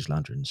Chinese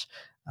lanterns.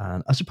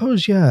 And I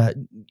suppose, yeah,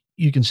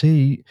 you can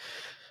see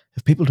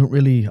if people don't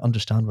really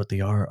understand what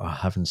they are or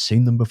haven't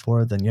seen them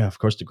before, then yeah, of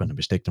course they're going to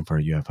mistake them for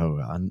a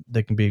UFO, and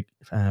they can be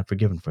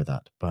forgiven for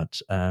that.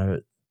 But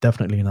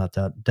definitely not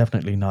that.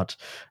 Definitely not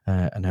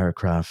an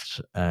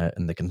aircraft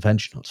in the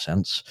conventional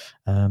sense.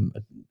 I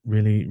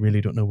really,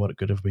 really don't know what it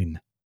could have been.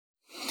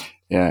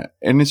 Yeah,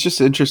 and it's just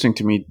interesting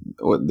to me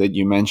that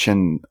you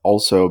mentioned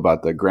also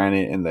about the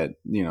granite, and that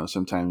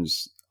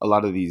sometimes a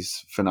lot of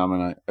these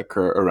phenomena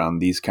occur around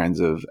these kinds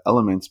of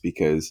elements,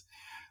 because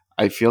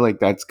I feel like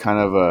that's kind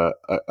of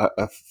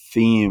a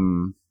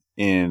theme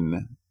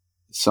in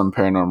some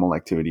paranormal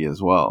activity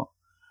as well,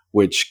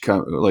 which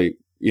like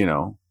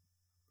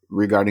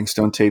regarding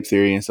stone tape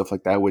theory and stuff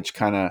like that, which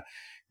kind of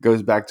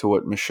goes back to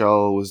what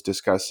Michelle was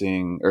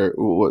discussing, or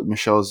what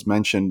Michelle's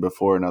mentioned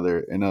before in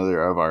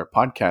another of our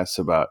podcasts,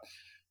 about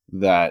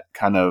that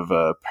kind of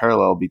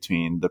parallel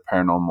between the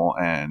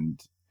paranormal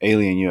and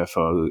alien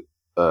UFO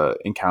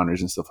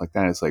encounters and stuff like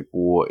that. It's like,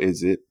 well,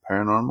 is it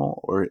paranormal,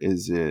 or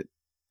is it?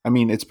 I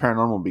mean, it's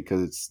paranormal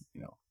because it's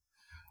out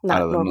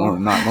Not of the normal.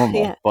 not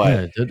normal, Yeah. but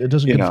Yeah, it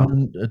doesn't you know,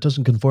 conform. It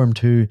doesn't conform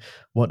to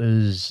what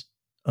is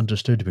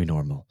understood to be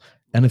normal.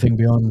 Anything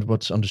beyond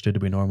what's understood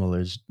to be normal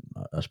is,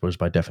 I suppose,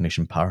 by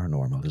definition,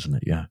 paranormal, isn't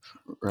it? Yeah.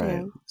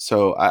 right. Yeah.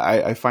 So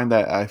I find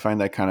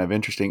that kind of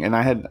interesting. And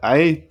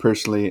I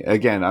personally,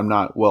 again, I'm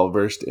not well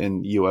versed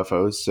in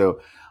UFOs, so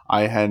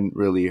I hadn't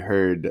really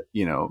heard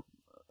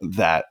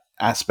that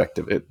aspect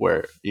of it,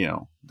 where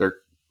they're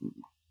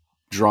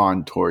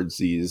drawn towards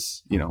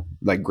these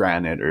like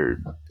granite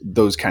or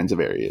those kinds of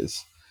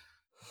areas.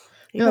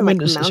 Yeah, I Even mean,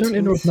 like certainly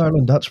in Northern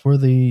mountains.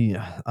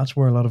 Ireland, that's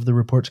where a lot of the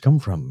reports come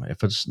from.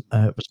 If it's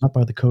not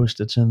by the coast,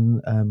 it's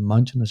in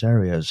mountainous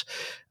areas.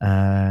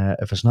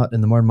 If it's not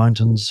in the Mourne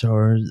Mountains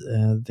or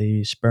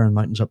the Sperrin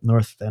Mountains up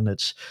north, then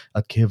it's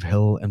at Cave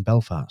Hill in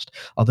Belfast.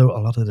 Although a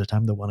lot of the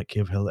time, the one at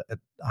Cave Hill,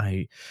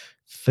 I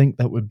think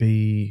that would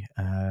be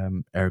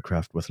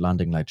aircraft with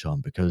landing lights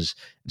on, because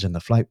it's in the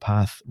flight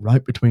path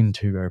right between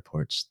two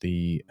airports.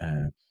 The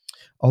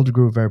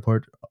Aldergrove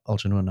Airport,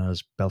 also known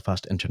as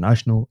Belfast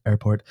International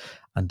Airport,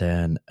 and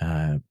then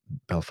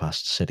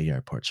Belfast City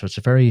Airport. So it's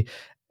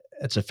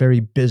a very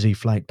busy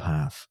flight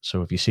path.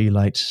 So if you see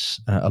lights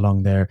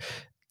along there,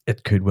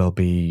 it could well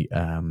be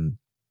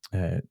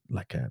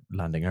like a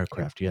landing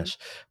aircraft, Airplane. yes.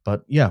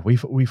 But yeah,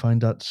 we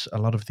find that a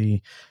lot of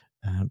the,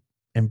 um,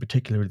 in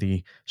particular,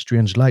 the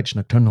strange lights,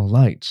 nocturnal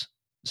lights,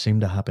 seem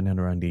to happen in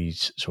around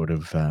these sort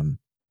of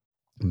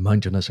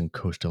mountainous and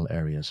coastal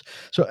areas.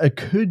 So it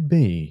could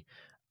be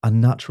a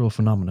natural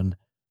phenomenon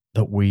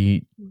that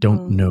we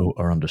don't Hmm. know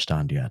or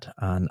understand yet.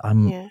 And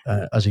I'm,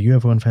 Yeah. as a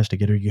UFO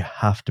investigator, you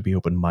have to be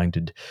open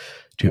minded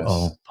to Yes.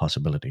 all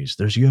possibilities.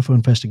 There's UFO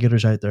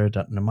investigators out there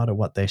that no matter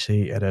what they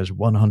see, it is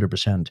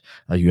 100%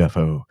 a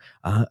UFO,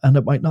 and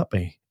it might not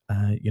be.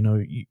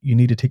 You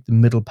need to take the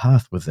middle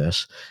path with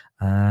this,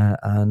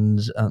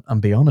 and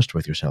be honest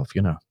with yourself.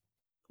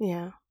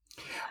 Yeah.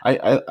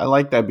 I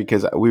like that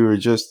because we were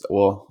just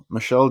well,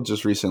 Michelle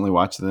just recently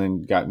watched it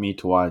and got me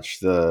to watch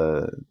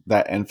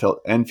that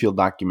Enfield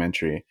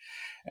documentary,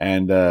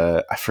 and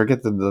I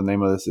forget the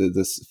name of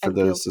this for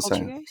the Enfield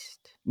society. Poltergeist.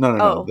 No,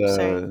 Oh,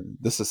 sorry.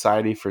 the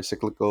Society for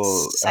Cyclical,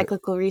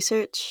 Cyclical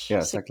research.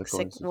 yeah, cyclical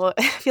research. Well,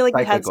 I feel like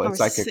we had Cyclical,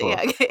 some it's conversation.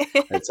 Yeah. cyclical,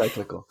 Okay. it's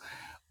cyclical.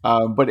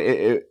 But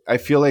I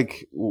feel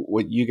like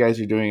what you guys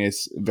are doing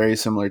is very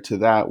similar to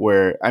that.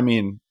 Where I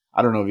mean,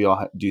 I don't know if you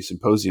all do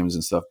symposiums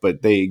and stuff,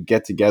 but they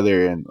get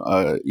together and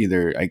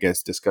either I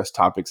guess discuss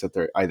topics that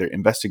they're either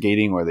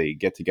investigating, or they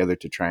get together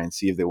to try and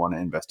see if they want to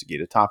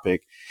investigate a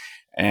topic,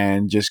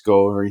 and just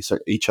go over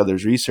each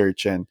other's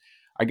research, and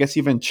I guess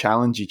even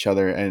challenge each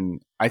other.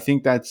 And I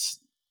think that's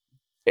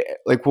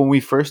like when we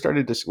first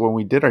started this, when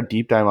we did our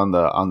deep dive on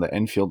the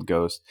Enfield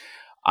ghost.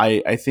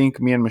 I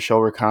think me and Michelle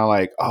were kind of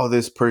like, oh,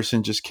 this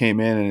person just came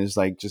in and is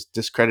like just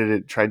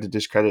discredited, tried to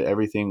discredit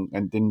everything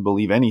and didn't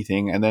believe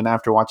anything. And then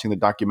after watching the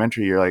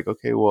documentary, you're like,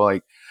 okay, well,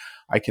 like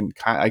I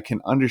can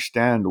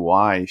understand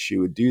why she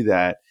would do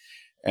that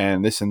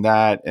and this and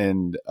that.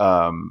 And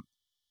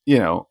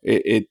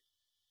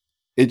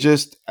it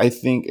just, I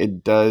think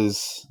it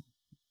does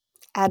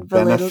Add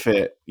validity.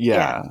 benefit.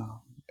 Yeah.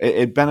 Yeah,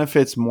 it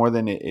benefits more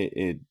than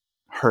it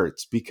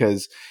hurts,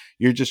 because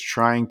you're just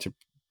trying to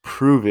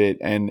prove it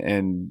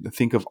and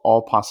think of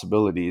all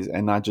possibilities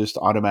and not just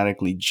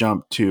automatically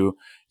jump to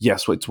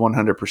yes, it's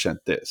 100%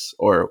 this,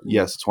 or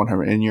Yeah. yes, it's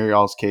 100 in your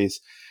y'all's case.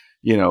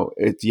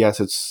 It's yes,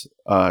 it's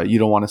you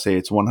don't want to say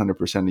it's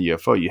 100% a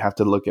UFO. You have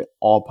to look at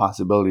all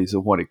possibilities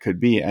of what it could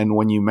be. And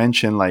when you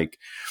mention like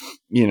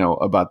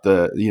about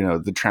the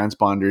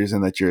transponders,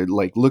 and that you're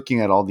like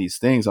looking at all these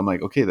things, I'm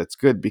like, okay, that's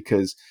good,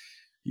 because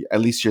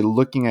at least you're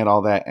looking at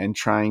all that and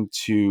trying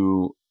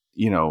to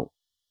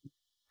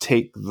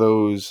take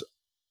those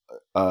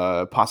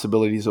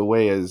possibilities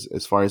away,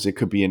 as far as it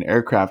could be an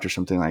aircraft or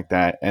something like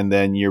that, and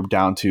then you're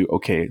down to,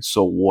 okay,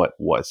 so what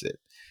was it,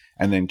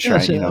 and then try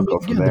Yes, I mean, go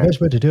from yeah, the there. best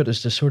way to do it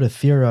is to sort of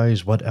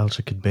theorize what else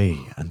it could be,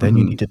 and then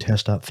you need Hmm. to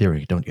test that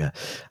theory, don't you?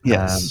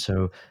 Yes.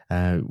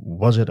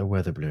 Was it a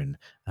weather balloon?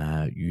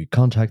 You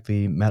contact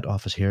the Met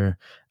Office here,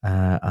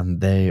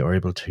 and they are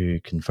able to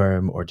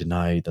confirm or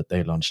deny that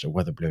they launched a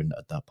weather balloon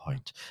at that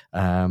point.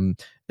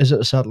 Is it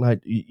a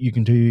satellite? You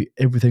can do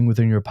everything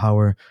within your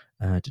power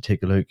to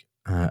take a look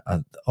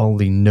at all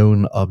the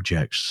known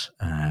objects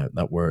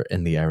that were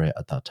in the area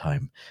at that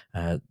time.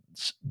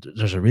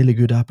 There's a really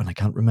good app, and I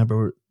can't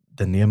remember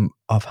the name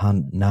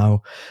offhand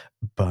now,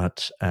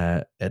 but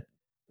it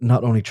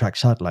not only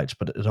tracks satellites,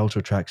 but it also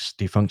tracks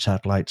defunct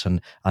satellites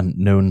and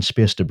known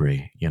space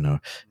debris. Uh,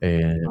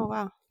 Oh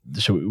wow.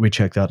 so we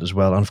check that as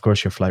well, and of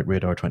course your flight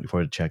radar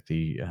 24 to check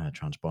the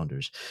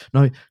transponders.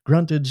 Now,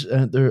 granted,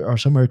 there are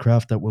some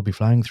aircraft that will be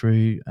flying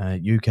through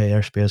UK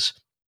airspace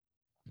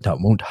that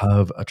won't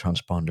have a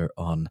transponder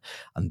on,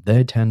 and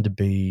they tend to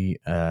be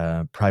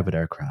private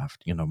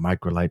aircraft,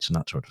 microlights and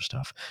that sort of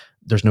stuff.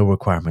 There's no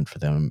requirement for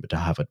them to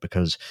have it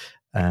because,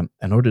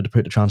 in order to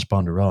put the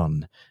transponder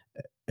on,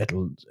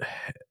 it'll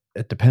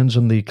it depends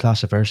on the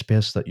class of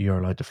airspace that you're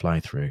allowed to fly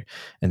through.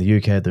 In the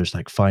UK, there's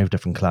like 5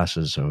 different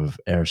classes of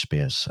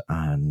airspace,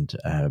 and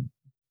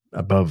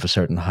above a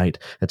certain height,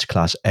 it's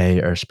Class A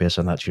airspace,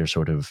 and that's your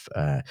sort of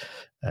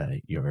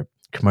your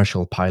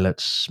commercial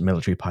pilots,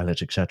 military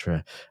pilots,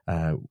 etc.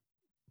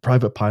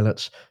 Private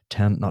pilots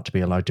tend not to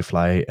be allowed to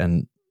fly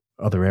in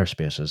other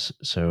airspaces,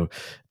 so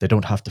they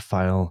don't have to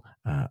file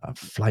a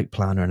flight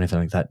plan or anything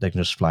like that. They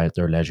can just fly at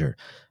their leisure.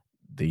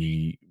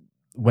 The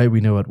way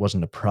we know it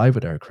wasn't a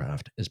private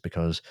aircraft is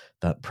because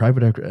that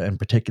private aircraft, and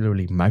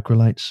particularly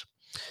microlights,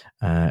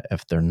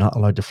 if they're not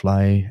allowed to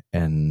fly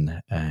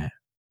in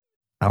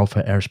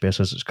alpha airspace,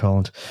 as it's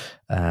called,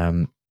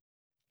 um,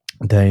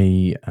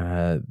 they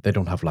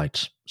don't have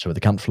lights, so they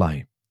can't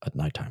fly at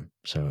nighttime.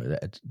 So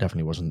it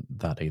definitely wasn't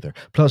that either.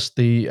 Plus,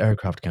 the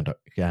aircraft can't,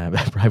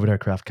 private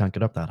aircraft can't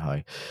get up that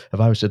high. If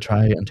I was to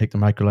try and take the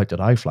microlight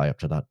that I fly up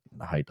to that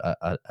height,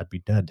 I'd be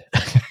dead.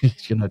 It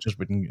just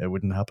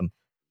wouldn't happen.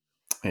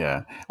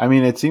 Yeah, I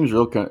mean, it seems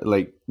real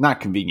like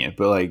not convenient,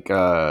 but like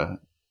I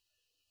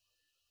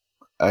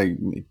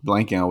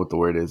blanking on what the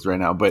word is right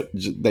now, but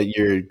that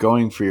you're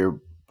going for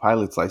your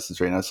pilot's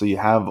license right now, so you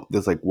have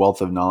this like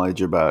wealth of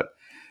knowledge about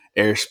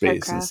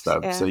airspace and Aircraft,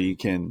 stuff, so yeah, you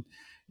can,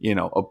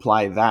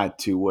 apply that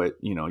to what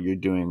you're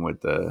doing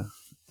with the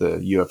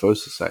UFO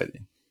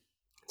Society.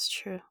 it's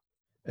true.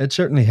 It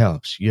certainly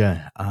helps,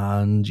 yeah.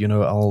 And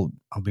I'll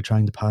be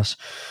trying to pass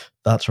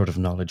that sort of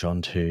knowledge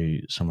on to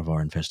some of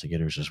our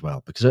investigators as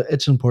well, because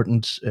it's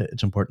important.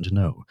 It's important to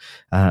know.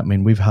 I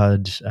mean, we've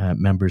had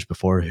members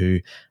before who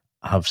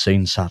have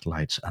seen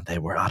satellites, and they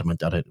were adamant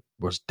that it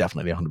was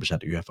definitely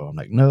 100% a UFO. I'm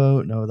like,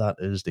 no, no, that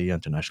is the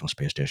International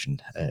Space Station,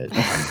 and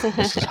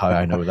this is how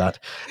I know that.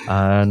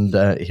 And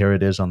here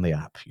it is on the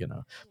app,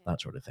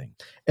 that sort of thing.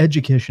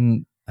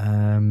 Education.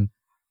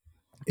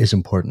 Is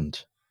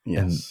important in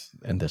Yes.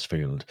 in this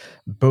field,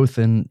 both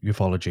in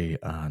ufology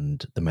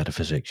and the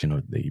metaphysics,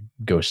 the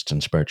ghosts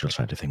and spiritual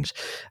side of things,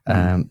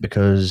 Mhm.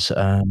 because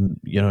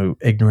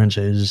ignorance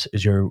is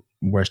your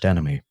worst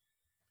enemy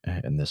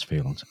in this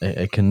field.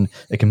 It can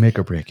make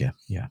or break you.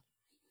 Yeah.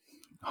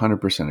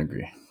 100%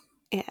 agree.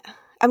 Yeah.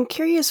 I'm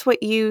curious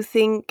what you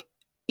think,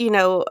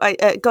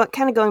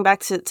 kind of going back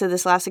to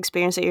this last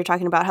experience that you're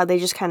talking about, how they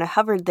just kind of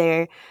hovered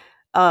there.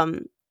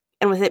 Um,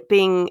 and with it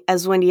being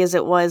as windy as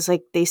it was,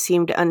 like they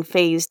seemed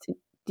unfazed.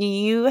 Do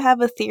you have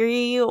a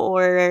theory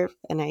or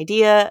an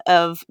idea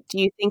of, do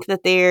you think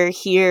that they're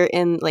here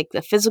in like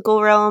the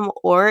physical realm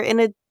or in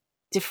a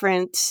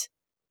different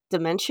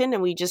dimension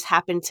and we just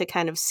happen to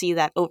kind of see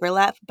that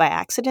overlap by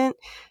accident?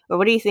 Or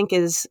what do you think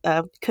is,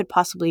 could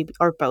possibly,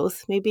 or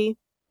both maybe?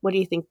 What do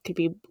you think could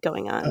be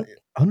going Uh,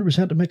 on?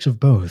 100% a mix of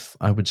both,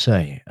 I would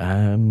say.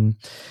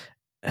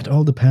 It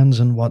all depends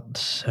on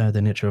what the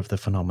nature of the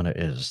phenomena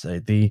is.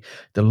 The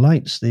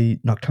lights, the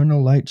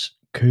nocturnal lights,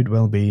 could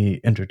well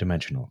be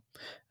interdimensional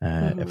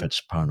if Hmm.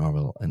 it's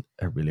paranormal and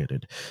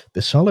related.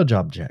 The solid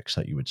objects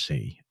that you would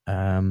see,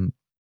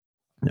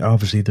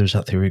 obviously, there's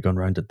that theory going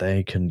around that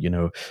they can,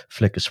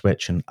 flick a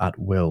switch and at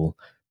will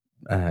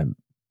um,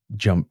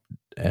 jump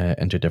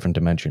into different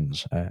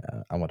dimensions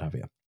and what have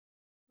you.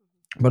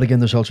 But again,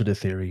 there's also the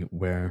theory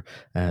where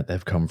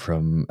they've come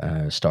from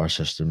star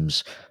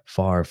systems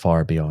far,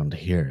 far beyond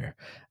here.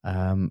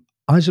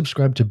 I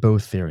subscribe to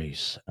both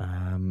theories.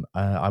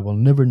 I will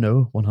never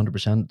know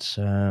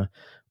 100%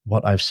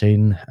 what I've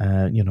seen,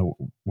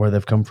 where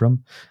they've come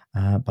from,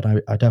 but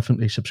I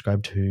definitely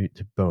subscribe to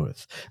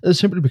both.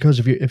 Simply because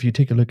if you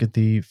take a look at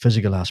the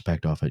physical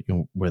aspect of it,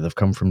 where they've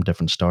come from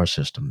different star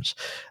systems,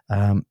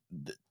 a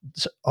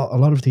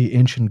lot of the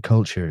ancient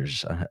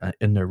cultures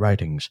in their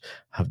writings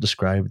have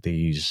described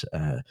these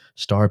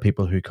star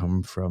people who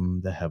come from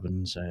the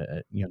heavens.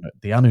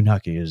 The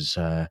Anunnaki is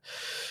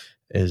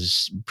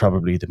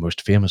probably the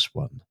most famous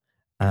one.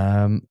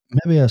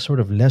 Maybe a sort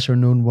of lesser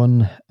known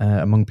one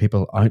among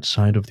people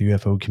outside of the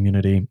UFO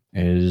community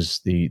is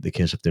the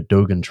case of the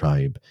Dogon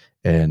tribe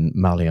in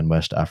Mali and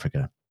West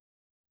Africa.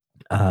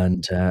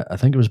 And I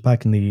think it was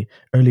back in the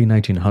early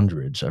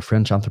 1900s, a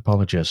French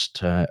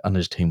anthropologist and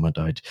his team went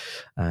out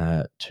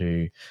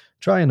to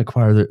try and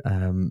acquire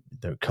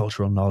the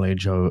cultural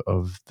knowledge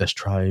of this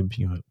tribe,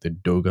 the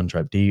Dogon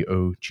tribe,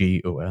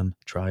 Dogon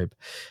tribe.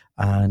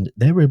 And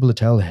they were able to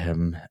tell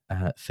him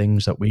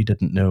things that we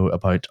didn't know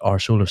about our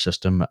solar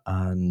system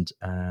and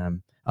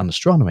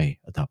astronomy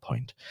at that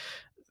point.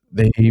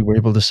 They were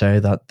able to say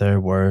that there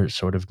were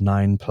sort of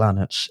 9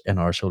 planets in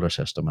our solar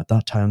system. At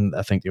that time,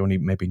 I think they only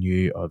maybe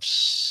knew of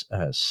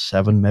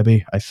 7,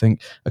 maybe. I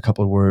think a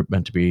couple were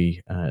meant to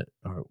be,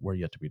 or were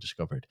yet to be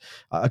discovered.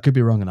 I could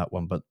be wrong on that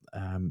one, but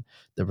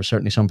there were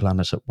certainly some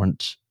planets that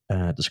weren't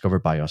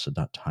discovered by us at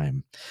that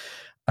time.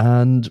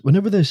 And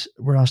whenever this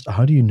were asked,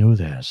 how do you know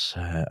this?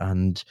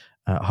 And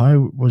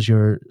how was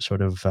your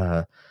sort of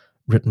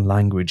written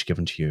language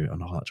given to you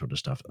and all that sort of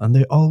stuff? And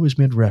they always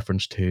made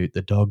reference to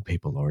the dog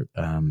people or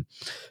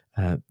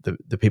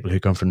the people who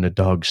come from the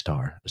dog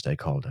star, as they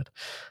called it.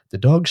 The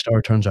dog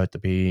star turns out to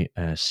be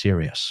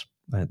Sirius,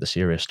 the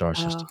Sirius star Oh,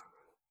 system.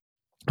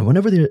 And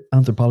whenever the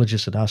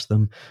anthropologists had asked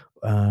them,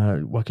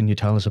 what can you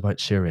tell us about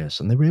Sirius?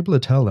 And they were able to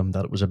tell them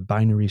that it was a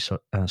binary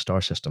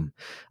star system.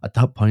 At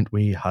that point,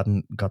 we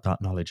hadn't got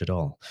that knowledge at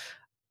all.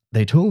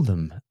 They told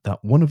them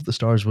that one of the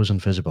stars was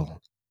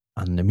invisible.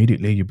 And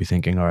immediately you'd be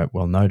thinking, all right,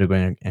 well, now they're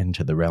going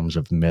into the realms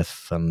of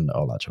myth and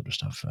all that sort of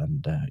stuff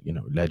and,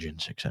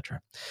 legends,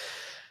 etc.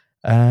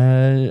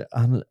 And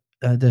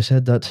they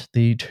said that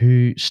the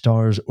two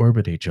stars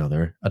orbit each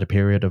other at a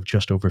period of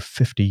just over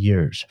 50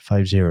 years,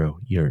 50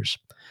 years.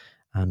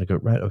 And I go,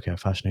 right, okay,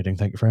 fascinating.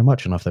 Thank you very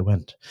much. And off they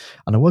went.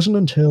 And it wasn't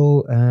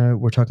until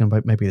we're talking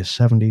about maybe the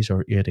 70s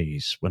or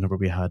 80s, whenever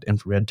we had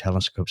infrared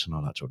telescopes and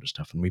all that sort of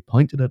stuff, and we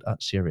pointed it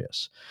at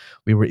Sirius,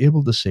 we were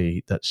able to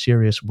see that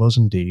Sirius was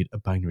indeed a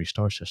binary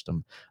star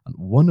system. And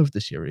one of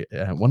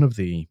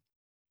the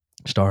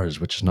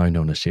stars, which is now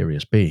known as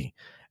Sirius B,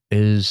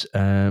 is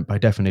by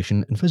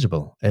definition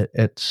invisible.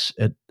 It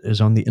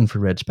is on the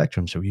infrared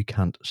spectrum, so you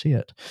can't see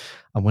it.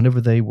 And whenever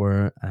they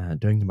were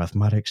doing the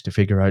mathematics to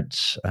figure out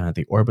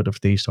the orbit of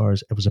these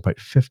stars, it was about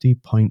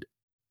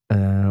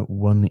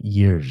 50.1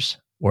 years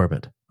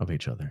orbit of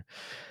each other.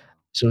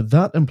 So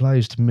that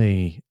implies to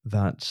me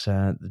that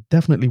they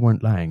definitely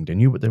weren't lying. They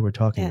knew what they were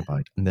talking Yeah.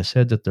 about, and they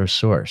said that their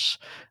source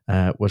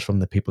was from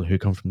the people who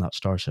come from that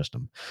star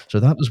system. So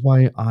that is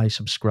why I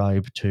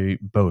subscribe to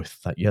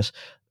both. That yes,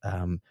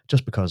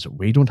 just because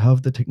we don't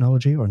have the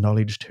technology or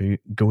knowledge to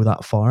go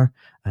that far,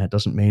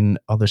 doesn't mean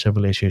other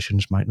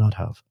civilizations might not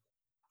have.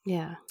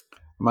 Yeah.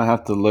 I might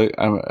have to look.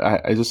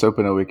 I just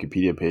opened a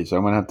Wikipedia page, so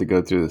I'm gonna have to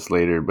go through this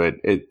later. But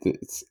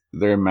it's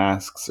their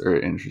masks are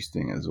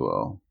interesting as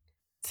well.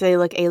 Do they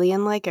look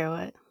alien like or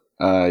what?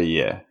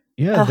 Yeah.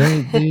 Yeah,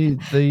 Oh.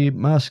 the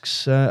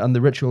masks and the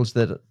rituals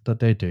that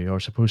they do are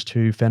supposed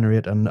to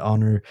venerate and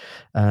honor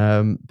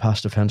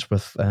past offense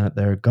with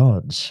their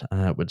gods,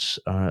 which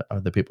are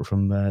the people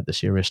from the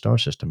Sirius star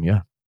system.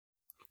 Yeah,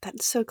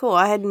 That's so cool.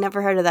 I had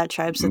never heard of that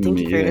tribe, so thank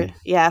Me you for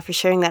either. for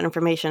sharing that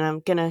information.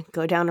 I'm gonna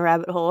go down a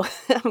rabbit hole.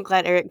 I'm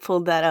glad Eric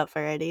pulled that up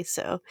already.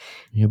 So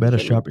you we better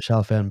can. strap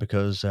yourself in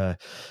because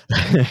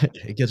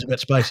it gets a bit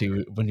spicy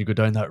when you go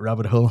down that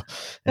rabbit hole.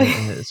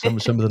 Some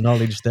of the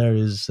knowledge there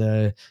is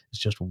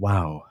just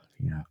wow.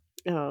 Yeah.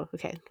 Oh,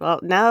 okay. Well,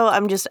 now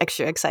I'm just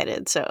extra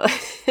excited. So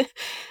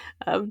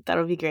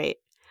that'll be great.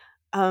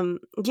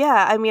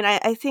 Yeah, I mean,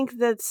 I think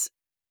that's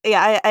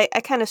yeah.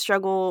 I kind of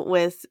struggle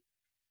with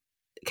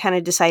kind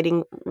of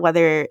deciding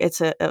whether it's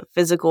a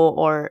physical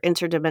or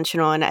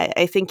interdimensional, and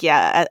I think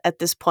at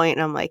this point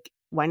I'm like,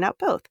 why not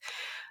both?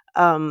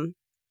 Um,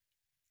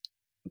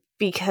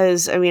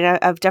 because I mean,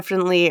 I've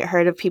definitely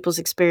heard of people's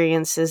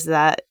experiences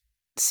that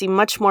seem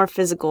much more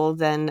physical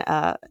than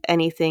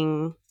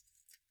anything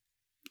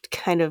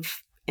kind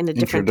of in a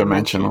different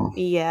dimension. Interdimensional.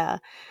 Yeah.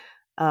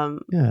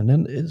 Yeah, and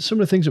then some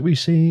of the things that we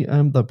see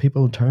that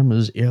people term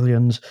as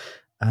aliens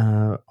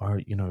are,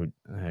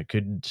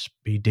 could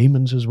be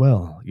demons as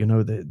well. You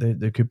know,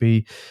 they could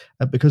be,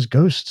 because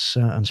ghosts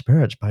and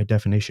spirits, by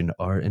definition,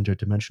 are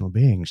interdimensional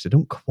beings. They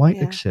don't quite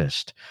Yeah.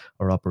 exist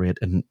or operate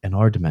in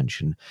our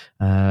dimension.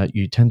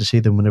 You tend to see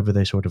them whenever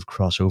they sort of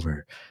cross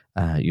over.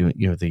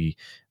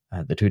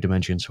 The two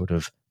dimensions sort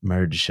of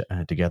merge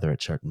together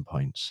at certain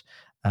points.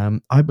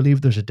 I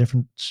believe there's a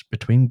difference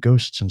between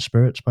ghosts and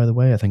spirits, by the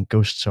way. I think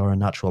ghosts are a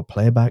natural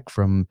playback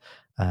from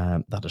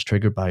that is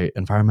triggered by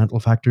environmental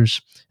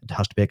factors. It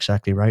has to be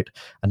exactly right.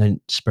 And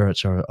then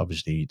spirits are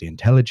obviously the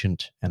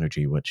intelligent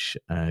energy, which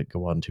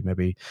go on to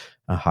maybe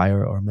a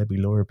higher or maybe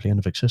lower plane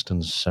of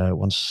existence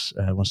once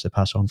they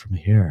pass on from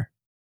here.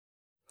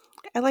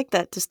 I like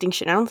that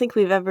distinction. I don't think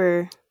we've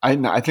ever I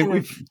think kind of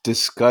we've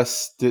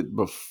discussed it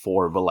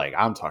before, but like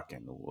I'm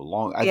talking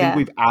long. I think yeah,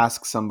 we've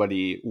asked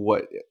somebody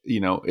what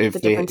what the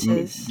if difference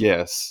is.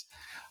 yes,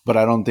 but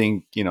I don't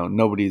think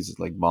nobody's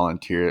like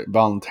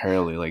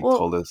voluntarily like Well,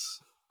 told us.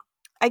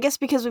 I guess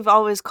because we've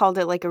always called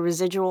it like a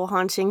residual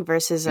haunting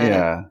versus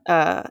Yeah,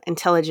 a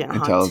intelligent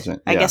haunt.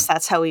 intelligent. I guess Yeah.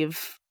 that's how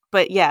we've.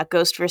 But yeah,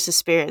 ghost versus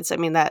spirits. I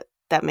mean that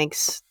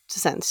makes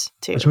sense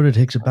too. It sort of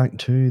takes it back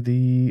to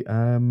the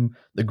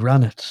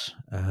granite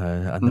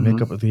and the Hmm.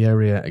 makeup of the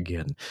area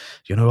again.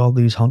 You know, all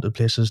these haunted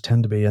places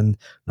tend to be in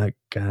like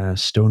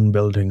stone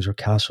buildings or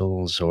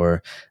castles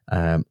or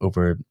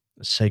over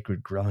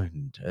sacred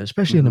ground,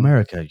 especially in Hmm.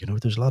 America. You know,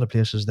 there's a lot of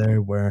places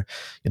there where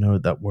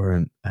that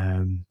were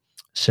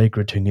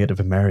sacred to Native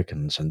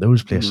Americans, and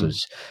those Hmm.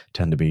 places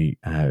tend to be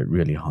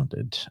really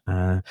haunted.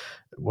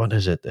 What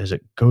is it? Is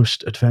it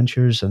Ghost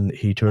Adventures? And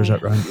he Oh tours yeah,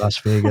 out around Las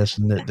Vegas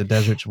and the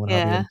deserts and what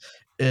have you. yeah.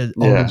 And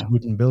all these Yeah.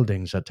 wooden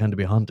buildings that tend to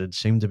be haunted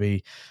seem to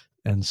be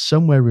in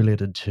some way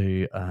related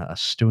to a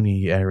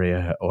stony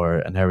area or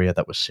an area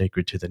that was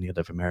sacred to the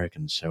Native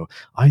Americans. So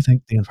I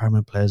think the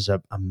environment plays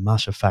a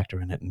massive factor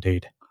in it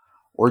indeed.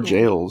 Or Yeah.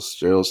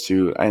 jails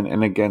too,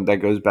 and again that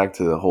goes back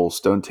to the whole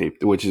stone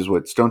tape, which is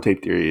what stone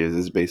tape theory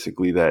is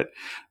basically that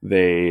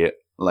they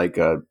like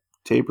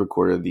tape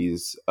recorder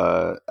these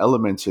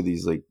elements or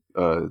these like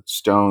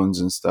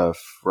stones and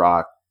stuff,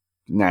 rock,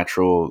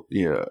 natural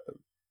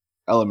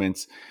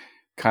elements,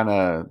 kind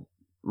of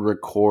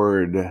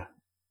record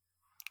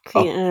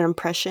Creating up, an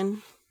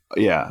impression.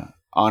 yeah,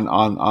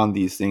 on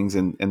these things,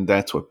 and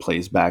that's what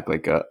plays back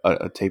like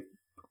a tape,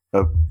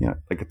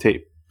 like a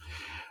tape.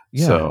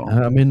 Yeah, So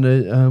I mean,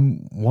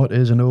 what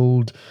is an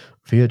old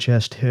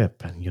VHS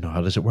tape? And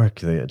how does it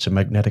work? It's a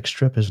magnetic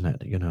strip, isn't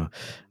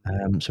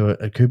it? So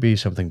it could be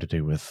something to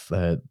do with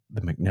the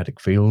magnetic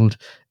field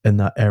in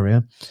that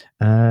area,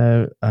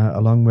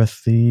 along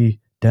with the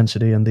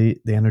density and the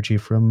energy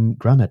from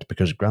granite,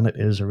 because granite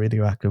is a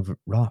radioactive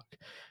rock.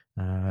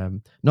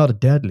 Not a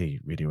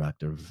deadly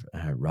radioactive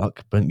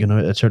rock, but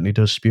it certainly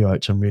does spew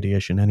out some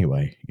radiation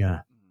anyway. Yeah.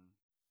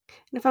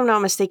 And if I'm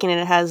not mistaken,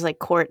 it has like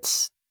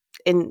quartz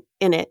in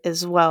it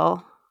as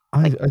well.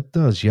 Like It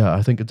does, yeah.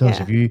 I think it does.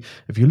 yeah,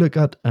 If you look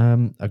at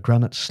a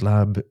granite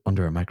slab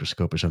under a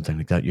microscope or something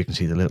like that, you can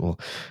see the little,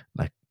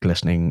 like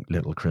glistening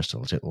little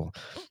crystals. I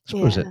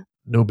suppose it yeah.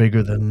 no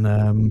bigger than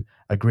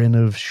a grain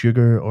of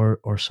sugar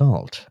or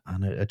salt,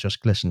 and it just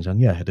glistens. And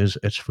yeah, it is.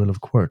 It's full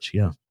of quartz.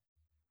 Yeah.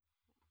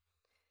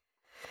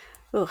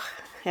 Ooh,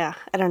 yeah.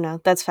 I don't know.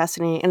 That's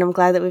fascinating, and I'm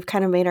glad that we've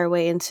kind of made our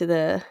way into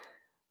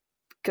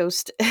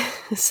ghost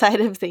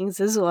side of things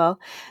as well,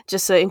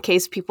 just so in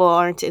case people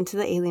aren't into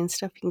the alien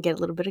stuff, you can get a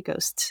little bit of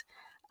ghosts.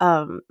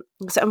 Um,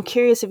 so I'm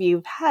curious if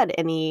you've had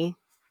any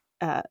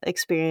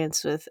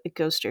experience with a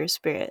ghost or a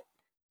spirit.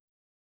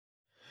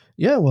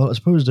 Yeah, well, I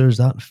suppose there's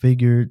that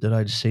figure that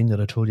I'd seen that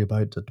I told you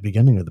about at the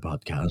beginning of the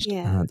podcast,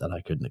 Yeah. that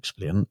I couldn't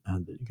explain,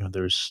 and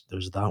there's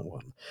that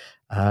one.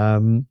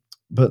 Um,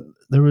 but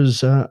there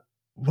was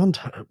one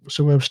time,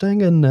 so I was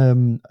staying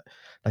in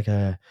like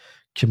a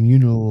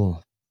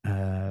communal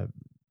uh,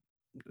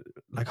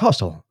 like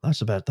hostel. That's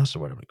the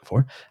word I'm looking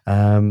for.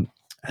 Um,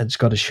 it's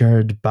got a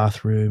shared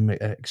bathroom,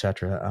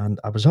 etc. And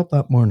I was up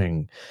that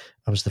morning.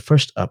 I was the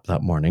first up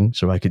that morning,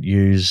 so I could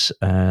use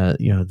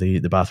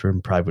the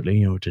bathroom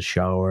privately, to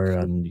shower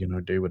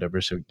and do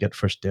whatever. So get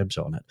first dibs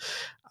on it.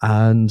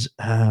 And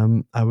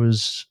I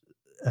was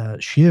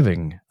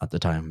shaving at the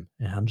time.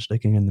 Yeah, I'm just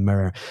looking in the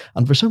mirror,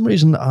 and for some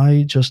reason,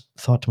 I just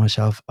thought to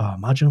myself, "Oh,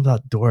 imagine if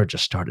that door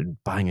just started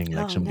banging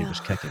like Oh somebody no. was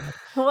kicking it."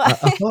 What?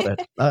 I thought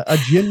it. I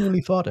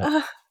genuinely thought it.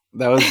 Uh,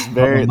 But my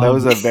That mind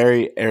was a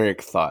very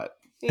Eric thought.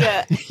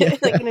 yeah. yeah,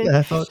 Like in a, yeah,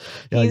 I thought,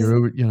 yeah, he's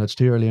it's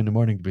too early in the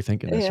morning to be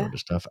thinking this yeah. sort of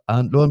stuff.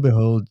 And lo and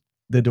behold,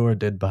 the door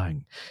did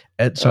bang.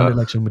 It sounded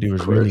like somebody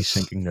was really Chris.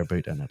 sinking their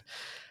boot in it.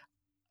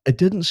 It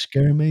didn't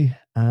scare me,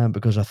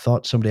 because I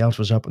thought somebody else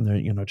was up in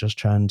there, just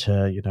trying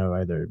to,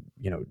 either,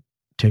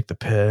 take the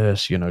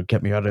piss,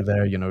 get me out of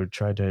there,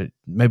 try to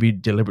maybe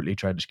deliberately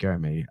try to scare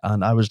me.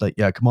 And I was like,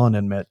 yeah, come on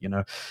in, mate,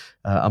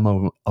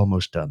 I'm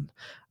almost done.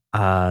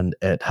 And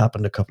it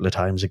happened a couple of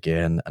times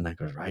again, and I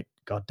goes, right,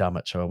 god damn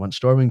it. So I went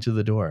storming to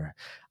the door,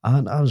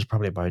 and I was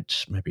probably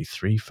about maybe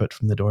 3 foot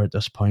from the door at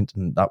this point,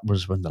 and that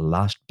was when the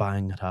last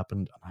bang had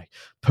happened. And I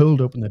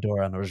pulled open the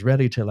door, and I was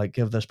ready to like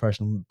give this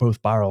person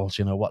both barrels,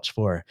 what's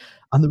for.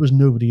 And there was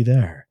nobody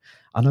there.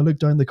 And I looked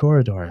down the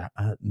corridor,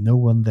 no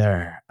one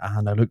there.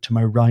 And I looked to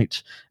my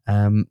right,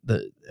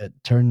 it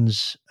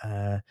turns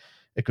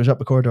it goes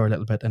up a corridor a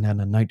little bit and then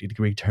a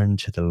 90-degree turn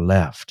to the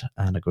left,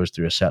 and it goes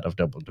through a set of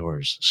double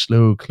doors,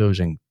 slow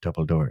closing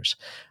double doors.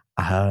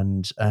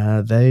 And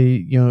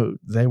they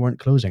weren't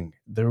closing.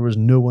 There was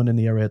no one in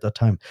the area at that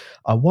time.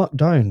 I walked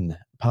down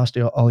past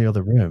all the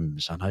other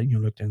rooms, and I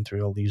looked in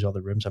through all these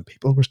other rooms, and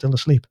people were still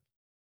asleep.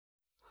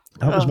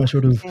 That was my Oh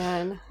sort of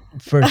man.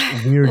 first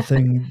weird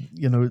thing,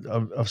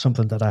 of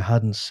something that I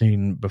hadn't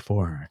seen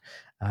before.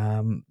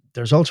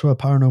 There's also a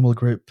paranormal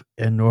group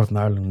in Northern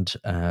Ireland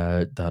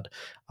that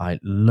I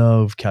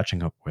love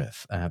catching up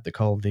with. They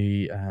call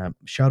the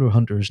Shadow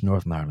Hunters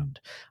Northern Ireland,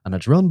 and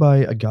it's run by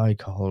a guy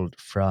called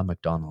Fra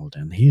McDonald,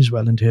 and he's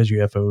well into his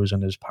UFOs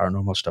and his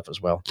paranormal stuff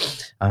as well.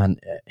 And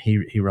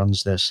he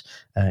runs this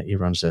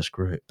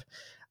group.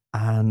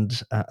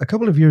 And a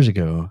couple of years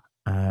ago,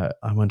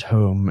 I went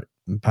home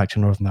back to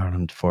Northern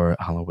Ireland for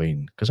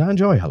Halloween because I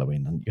enjoy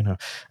Halloween,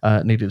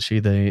 and needed to see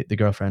the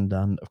girlfriend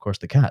and of course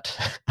the cat.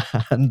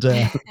 And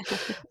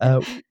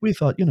we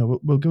thought,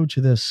 we'll go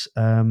to this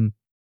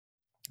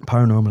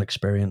paranormal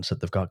experience that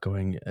they've got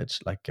going.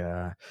 It's like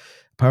a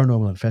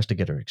paranormal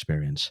investigator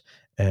experience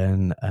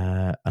in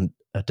a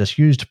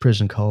disused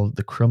prison called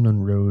the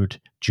Crumlin Road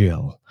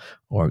Jail,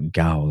 or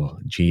Gaol,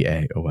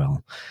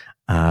 Gaol.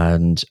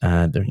 And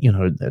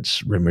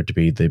it's rumored to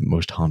be the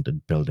most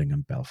haunted building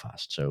in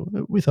Belfast. So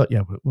we thought,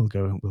 yeah, we'll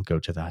go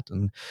to that.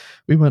 And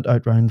we went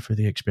out round for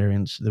the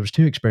experience. There was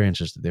two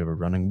experiences that they were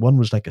running. One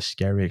was like a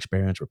scary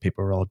experience where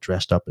people were all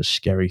dressed up as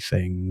scary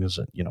things,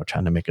 and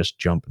trying to make us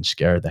jump and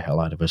scare the hell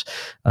out of us.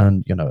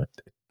 And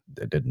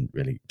it didn't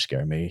really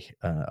scare me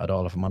at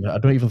all. If I'm honest, I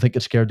don't even think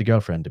it scared the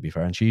girlfriend, to be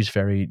fair, and she's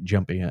very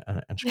jumpy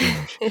and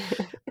squeamish.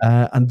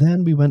 And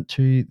then we went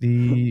to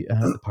the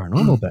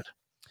paranormal bit,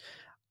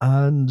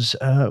 and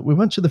we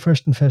went to the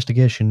first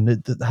investigation.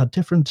 It had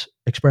different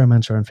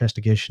experiments or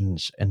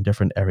investigations in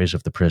different areas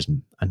of the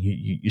prison, and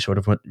you sort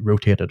of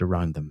rotated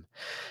around them.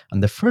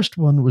 And the first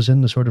one was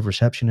in the sort of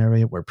reception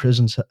area where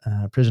prisoners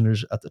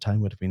at the time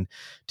would have been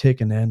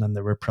taken in, and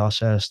they were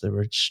processed. They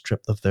were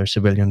stripped of their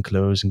civilian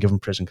clothes and given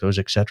prison clothes,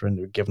 etc., and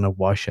they were given a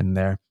wash in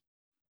there.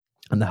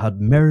 And they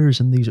had mirrors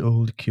in these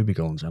old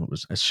cubicles, and it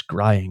was a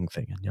scrying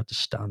thing, and you had to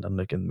stand and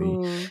look in the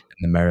Mm.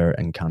 mirror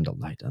in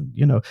candlelight. And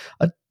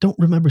I don't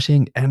remember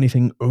seeing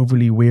anything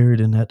overly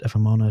weird in it, if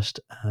I'm honest.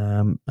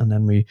 And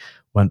then we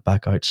went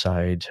back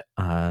outside,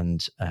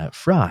 and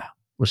Fra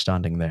was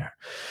standing there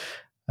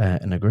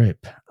in a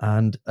group.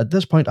 And at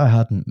this point, I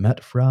hadn't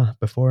met Fra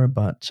before,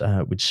 but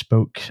we'd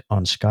spoke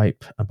on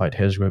Skype about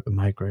his group and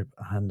my group,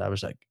 and I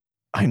was like,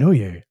 "I know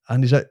you,"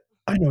 and he's like,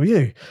 "I know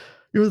you.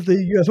 You're the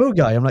UFO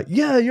guy." I'm like,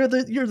 "Yeah, you're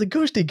the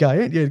ghosty guy,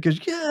 aren't you?" He goes,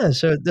 "Yeah."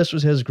 So this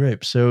was his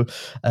group. So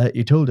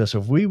he told us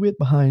if we wait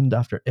behind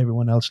after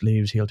everyone else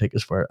leaves, he'll take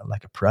us for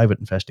like a private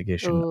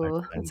investigation out Oh,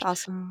 that's around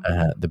awesome.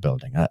 the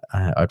building,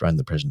 out around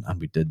the prison,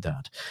 and we did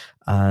that.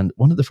 And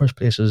one of the first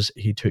places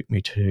he took me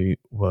to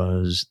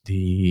was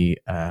the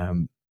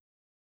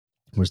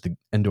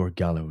indoor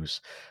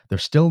gallows. They're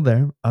still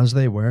there as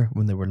they were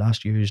when they were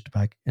last used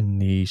back in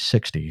the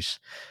 60s.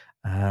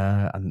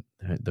 And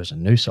there's a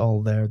noose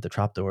all there, the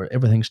trapdoor,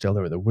 everything's still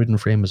there. The wooden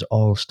frame is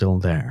all still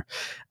there.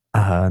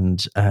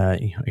 And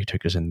he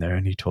took us in there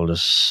and he told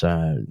us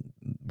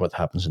what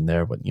happens in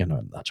there, what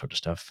that sort of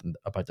stuff, and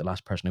about the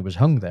last person who was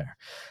hung there.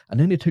 And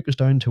then he took us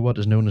down to what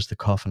is known as the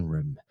coffin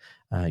room.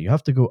 You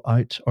have to go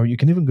out, or you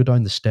can even go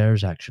down the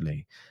stairs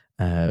actually.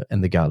 In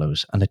the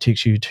gallows, and it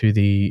takes you to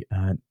the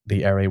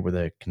area where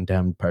the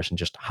condemned person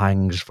just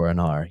hangs for an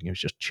hour. He was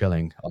just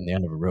chilling on the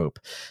end of a rope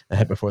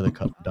before they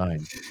cut him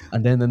down.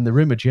 And then in the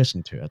room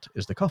adjacent to it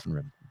is the coffin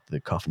room. The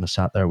coffin is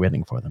sat there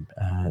waiting for them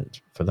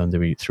to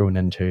be thrown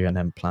into and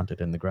then planted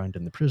in the ground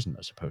in the prison,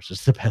 I suppose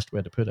is the best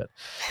way to put it.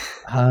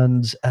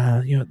 And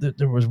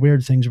there was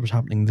weird things that was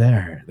happening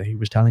there. He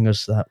was telling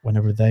us that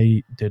whenever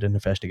they did an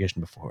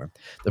investigation before,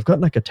 they've got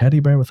like a teddy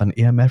bear with an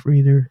EMF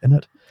reader in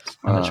it,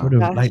 and it sort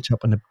of Gosh. lights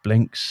up and it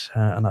blinks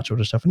and that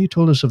sort of stuff. And he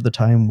told us of the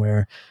time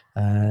where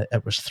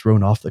it was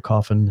thrown off the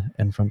coffin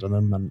in front of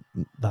them, and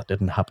that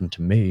didn't happen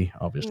to me,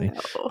 obviously.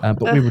 No.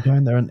 But we were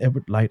down there and it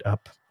would light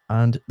up.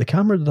 And the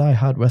camera that I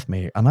had with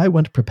me, and I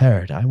went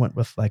prepared. I went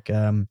with like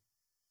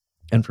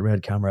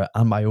infrared camera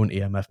and my own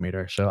EMF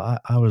meter. So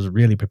I was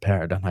really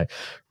prepared, and I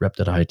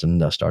ripped it out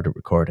and started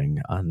recording.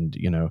 And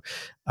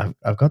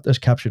I've got this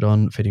captured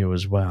on video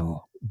as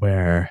well,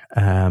 where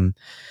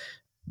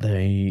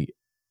the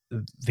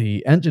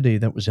entity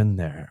that was in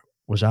there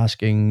was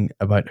asking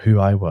about who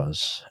I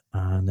was,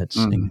 and it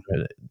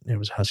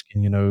was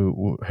asking,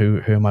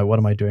 who am I, what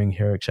am I doing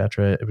here,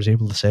 etc. It was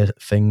able to say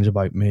things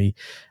about me.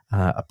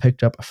 I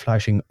picked up a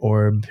flashing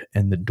orb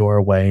in the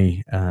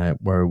doorway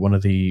where one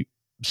of the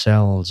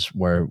cells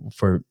were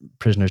for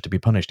prisoners to be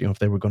punished. If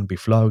they were going to be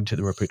flogged,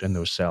 they were put in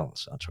those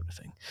cells, that sort of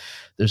thing.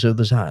 There's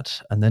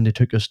that, and then they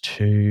took us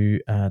to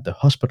the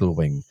hospital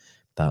wing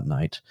that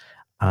night,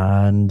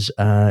 and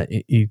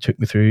he took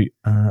me through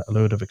a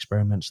load of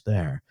experiments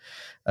there.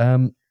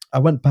 I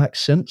went back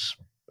since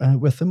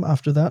with them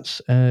after that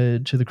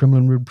to the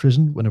Crumlin Road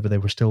prison whenever they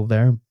were still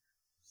there.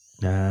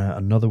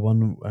 Another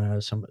one,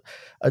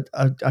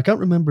 I can't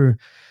remember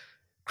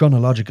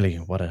chronologically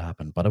what had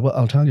happened, but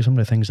I'll tell you some of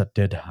the things that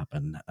did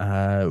happen.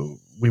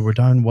 We were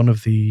down one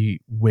of the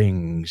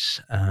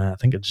wings, I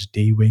think it's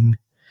D wing,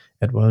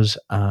 it was,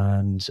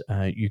 and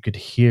you could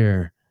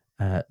hear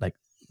like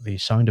the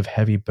sound of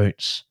heavy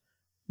boots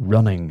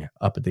running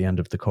up at the end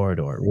of the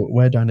corridor,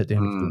 way down at the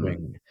end of the Mm.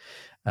 wing.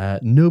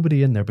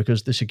 Nobody in there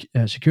because the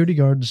security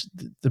guards,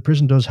 the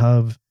prison does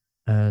have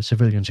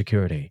civilian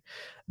security.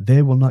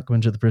 They will not go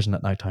into the prison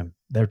at night time.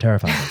 They're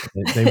terrified of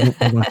it. They won't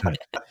do it.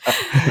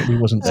 Definitely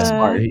wasn't them.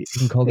 Smart. They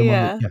even called them on the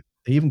Yeah. yeah.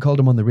 They even called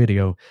them on the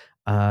radio,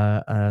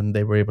 and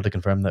they were able to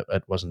confirm that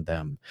it wasn't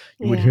them.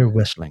 You would hear Yeah.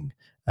 whistling.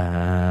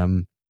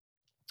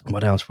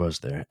 What else was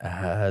there?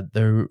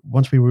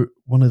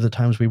 One of the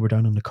times we were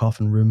down in the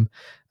coffin room,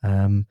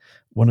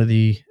 one of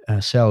the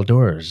cell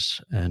doors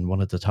and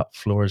one of the top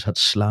floors had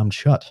slammed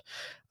shut.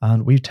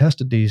 And we've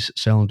tested these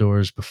cell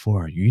doors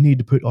before. You need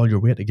to put all your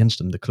weight against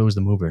them to close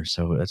them over,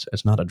 so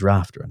it's not a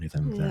draft or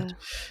anything like that.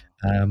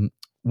 Yeah. Um,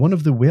 One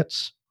of the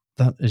weights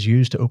that is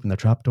used to open the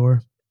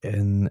trapdoor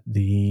in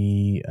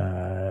the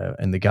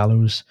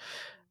gallows,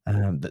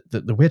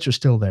 the weights are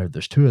still there.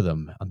 There's two of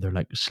them, and they're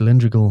like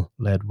cylindrical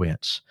lead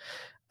weights.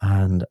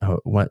 And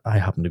when I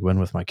happened to go in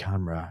with my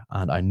camera,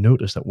 and I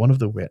noticed that one of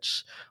the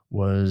weights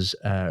was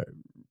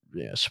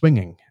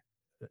swinging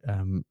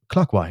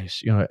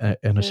clockwise, in a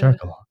Yeah.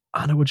 circle.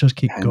 And it would just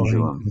keep going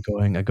Pendulum. and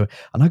going and going.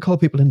 And I call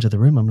people into the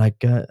room. I'm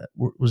like,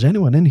 was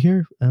anyone in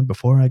here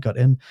before I got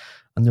in?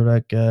 And they're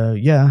like,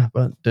 yeah,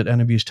 but did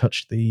any of you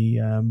touch the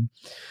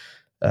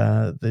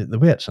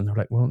weights? And they're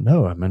like, well,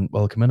 no. I mean,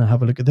 well, come in and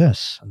have a look at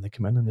this. And they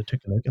come in and they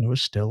took a look, and it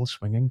was still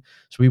swinging.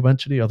 So we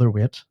went to the other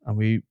weight and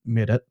we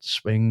made it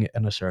swing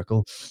in a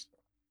circle.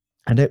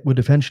 And it would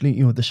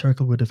eventually, the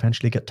circle would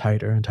eventually get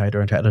tighter and tighter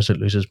and tighter as it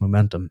loses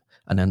momentum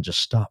and then just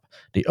stop.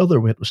 The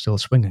other weight was still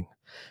swinging.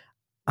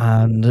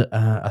 And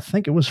I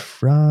think it was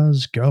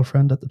Fra's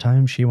girlfriend at the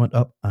time. She went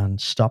up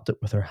and stopped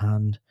it with her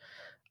hand.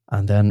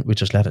 And then we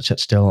just let it sit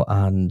still,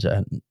 and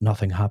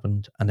nothing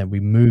happened. And then we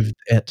moved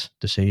it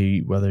to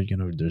see whether,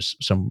 there's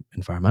some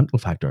environmental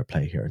factor at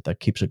play here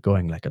that keeps it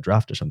going, like a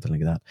draft or something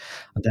like that.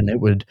 And then it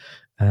would,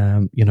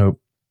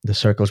 the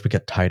circles would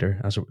get tighter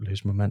as it would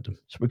lose momentum.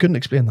 So we couldn't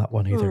explain that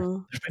one either.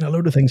 Hmm. There's been a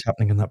load of things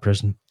happening in that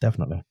prison,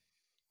 definitely.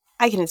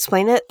 I can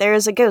explain it. There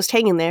is a ghost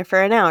hanging there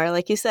for an hour,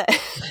 like you said.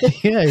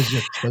 Yeah, he's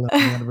just chilling on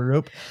the end of a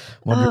rope,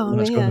 wondering Oh when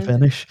it's going to man.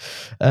 finish.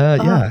 Oh.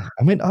 Yeah,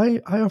 I mean, I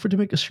offered to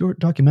make a short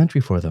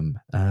documentary for them,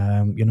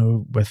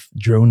 with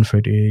drone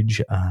footage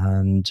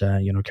and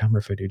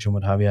camera footage and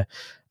what have you,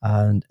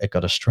 and it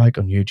got a strike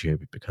on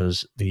YouTube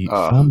because the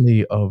Oh,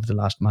 family of the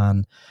last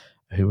man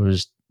who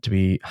was to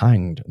be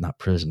hanged in that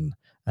prison.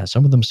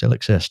 Some of them still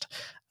exist,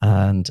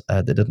 and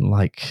they didn't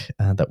like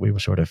that we were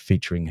sort of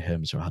featuring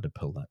him, so I had to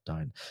pull that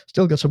down.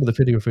 Still got some of the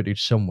video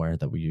footage somewhere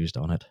that we used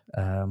on it.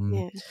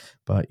 Yeah.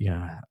 But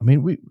yeah, I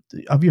mean,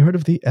 have you heard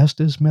of the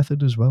Estes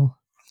method as well?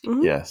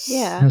 Mhm. yes.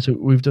 Yeah. Yeah, so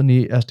we've done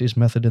the Estes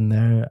method in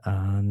there,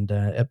 and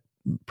it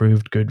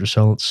proved good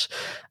results.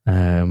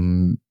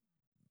 One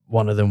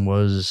of them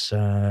was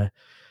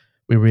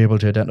we were able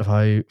to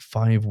identify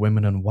 5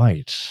 women in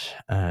white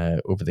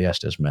over the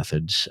Estes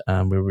methods.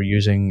 And we were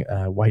using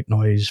white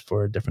noise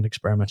for different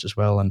experiments as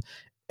well. And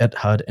it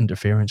had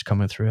interference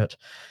coming through it.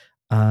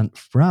 And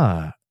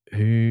Fra,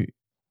 who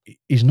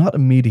he's not a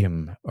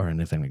medium or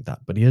anything like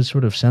that, but he is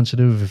sort of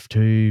sensitive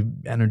to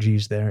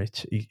energies there.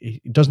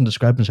 He doesn't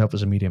describe himself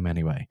as a medium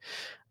anyway.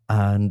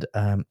 And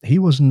he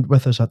wasn't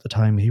with us at the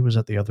time. He was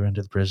at the other end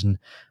of the prison.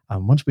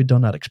 And once we'd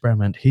done that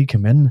experiment, he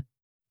came in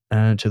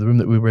to the room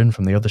that we were in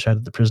from the other side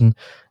of the prison,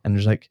 and he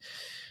was like,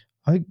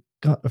 "I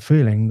got a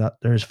feeling that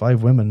there's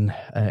 5 women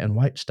in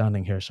white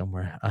standing here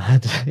somewhere."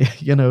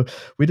 And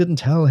we didn't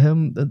tell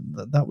him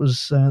that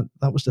was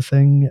the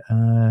thing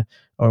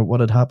or what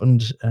had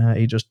happened.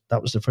 He just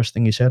that was the first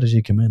thing he said as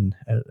he came in.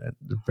 Oh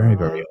Very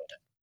very wow.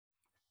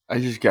 odd. I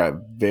just got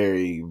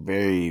very,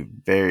 very,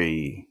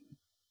 very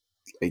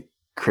like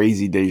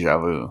crazy deja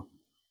vu.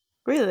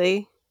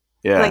 Really?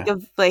 Like Yeah.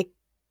 of like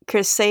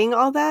Chris saying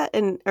all that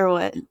and or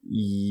what?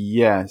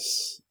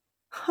 Yes.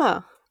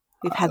 Huh.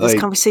 We've had this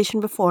Like conversation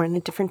before in a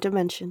different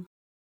dimension.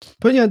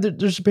 But yeah,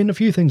 there's been a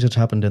few things that's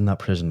happened in that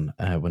prison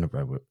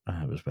whenever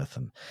I was with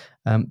them.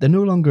 They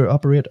no longer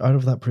operate out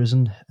of that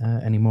prison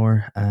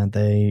anymore.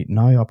 They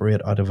now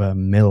operate out of a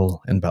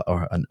mill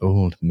or an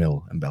old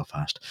mill in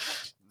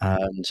Belfast.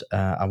 And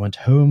I went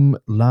home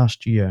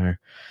last year.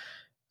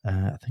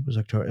 I think it was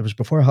October. It was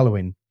before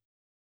Halloween,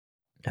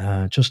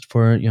 just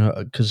for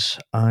because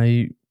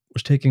I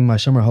was taking my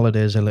summer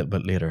holidays a little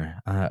bit later.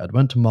 I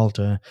went to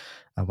Malta,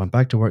 I went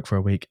back to work for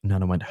a week, and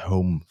then I went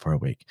home for a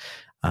week.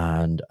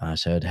 And I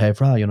said, "Hey,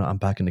 Fra, I'm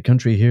back in the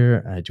country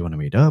here. Do you want to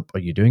meet up? Are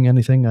you doing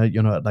anything?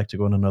 I'd like to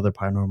go on another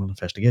paranormal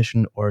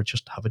investigation or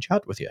just have a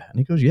chat with you." And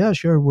he goes, "Yeah,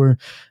 sure. We're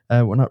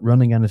not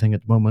running anything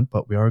at the moment,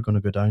 but we are going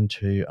to go down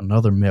to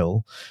another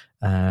mill,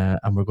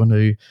 and we're going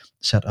to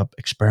set up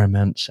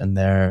experiments in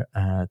there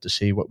to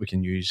see what we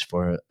can use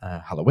for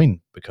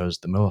Halloween, because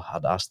the mill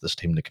had asked this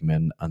team to come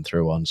in and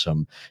throw on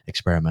some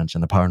experiments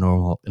and a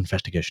paranormal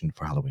investigation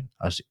for Halloween,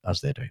 as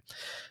they do."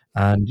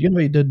 And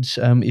he did.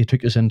 He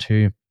took us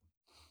into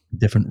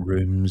different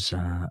rooms,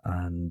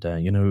 and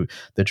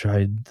they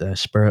tried the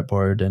spirit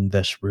board in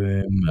this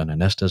room and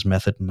Anesta's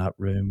method in that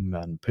room,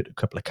 and put a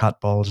couple of cat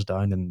balls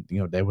down, and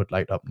they would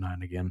light up now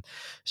and again.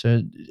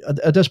 So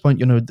at this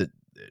point,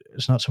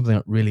 it's not something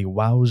that really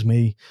wows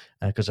me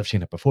because I've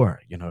seen it before.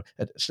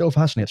 It still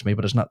fascinates me,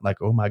 but it's not like,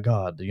 oh my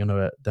god,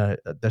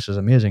 this is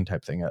amazing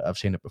type thing. I've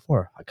seen it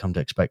before. I come to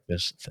expect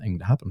this thing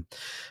to happen.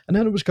 And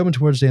then it was coming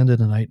towards the end of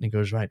the night, and he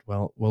goes, "Right,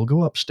 well, we'll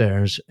go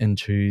upstairs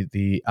into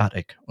the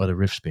attic or the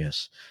roof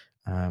space.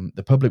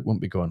 The public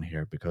won't be going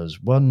here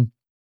because, one,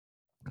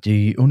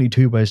 the only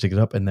 2 ways to get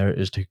up in there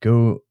is to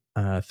go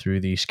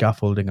through the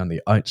scaffolding on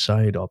the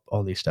outside, up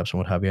all these steps and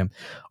what have you,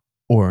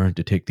 or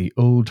to take the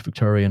old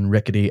Victorian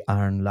rickety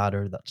iron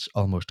ladder that's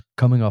almost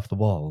coming off the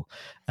wall,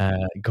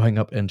 going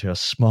up into a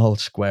small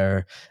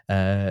square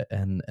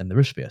in the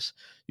roof space.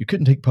 You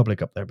couldn't take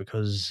public up there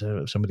because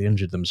if somebody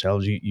injured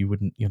themselves, you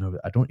wouldn't,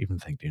 I don't even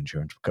think the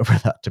insurance would cover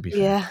that, to be fair.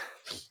 Yeah.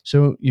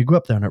 So you go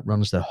up there and it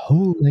runs the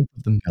whole length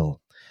of the mill,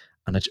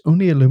 and it's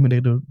only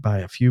illuminated by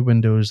a few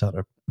windows that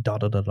are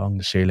dotted along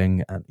the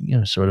ceiling,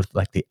 and sort of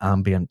like the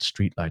ambient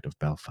street light of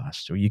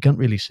Belfast. So you can't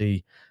really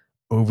see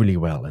overly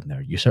well in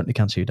there. You certainly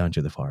can't see down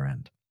to the far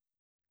end.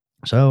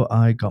 So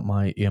I got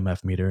my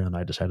EMF meter and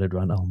I decided,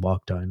 right, I'll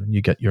walk down, and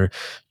you get your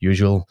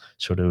usual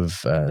sort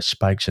of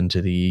spikes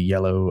into the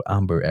yellow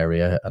amber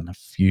area and a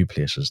few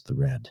places the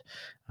red.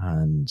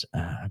 And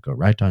I go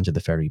right down to the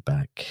ferry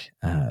back.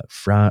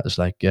 Fra is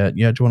like, yeah,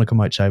 yeah, do you want to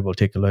come outside? We'll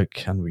take a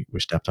look. And we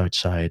stepped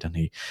outside, and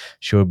he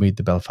showed me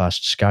the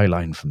Belfast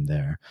skyline from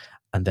there.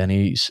 And then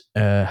he's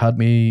had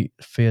me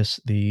face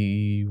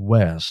the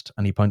west,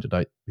 and he pointed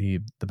out the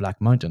Black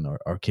Mountain,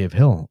 or Cave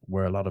Hill,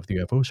 where a lot of the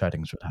UFO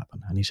sightings would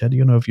happen. And he said,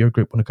 if your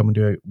group want to come and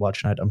do a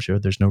watch night, I'm sure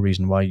there's no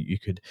reason why you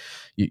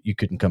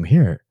couldn't come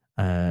here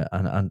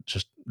and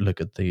just look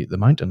at the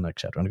mountain,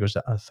 etc. And he goes,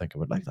 "I think I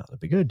would like that.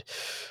 That'd be good."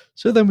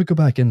 So then we go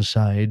back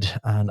inside,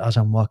 and as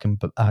I'm walking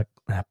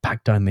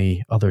back down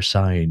the other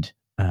side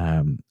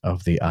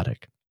of the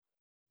attic,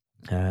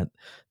 uh,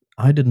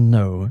 I didn't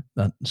know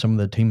that some of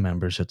the team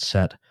members had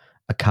set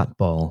a cat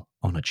ball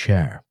on a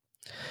chair.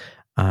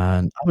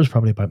 And I was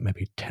probably about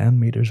maybe 10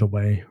 meters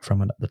away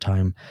from it at the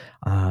time.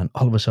 And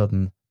all of a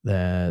sudden,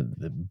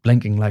 the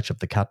blinking lights of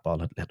the cat ball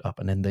had lit up,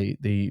 and then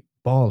the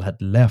ball had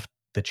left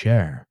the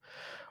chair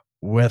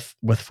with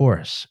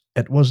force.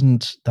 It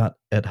wasn't that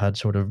it had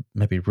sort of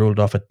maybe rolled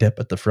off a dip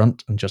at the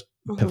front and just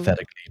Mhm.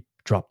 pathetically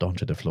dropped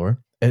onto the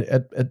floor.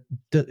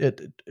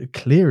 It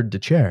cleared the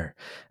chair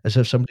as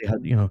if somebody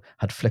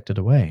had flicked it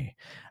away.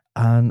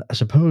 And I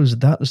suppose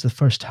that is the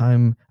first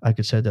time I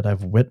could say that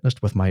I've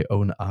witnessed with my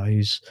own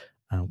eyes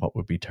what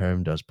would be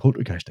termed as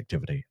poltergeist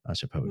activity, I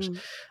suppose. Mm.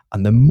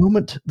 And the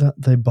moment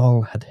that the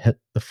ball had hit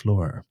the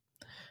floor,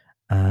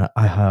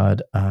 I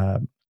had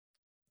a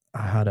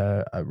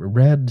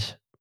red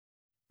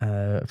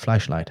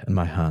flashlight in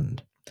my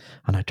hand,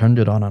 and I turned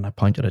it on and I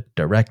pointed it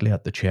directly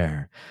at the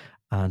chair.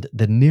 and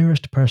the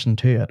nearest person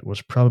to it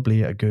was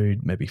probably a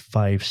good maybe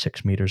 5,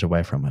 6 meters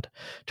away from it,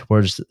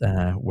 towards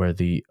where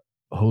the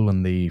hole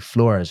in the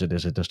floor as it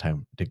is at this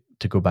time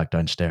to go back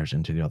downstairs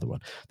into the other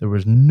one. There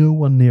was no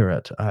one near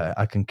it.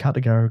 I can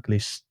categorically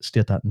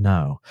state that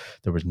now.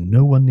 There was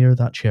no one near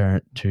that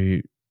chair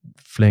to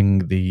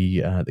fling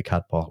the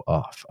cat ball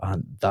off,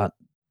 and that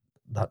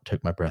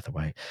took my breath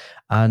away.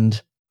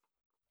 And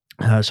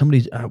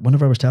somebody,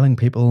 whenever I was telling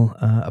people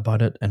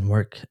about it in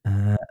work,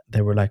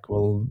 they were like,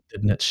 "Well,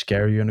 didn't it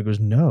scare you?" And it goes,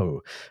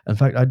 "No." In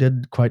fact, I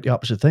did quite the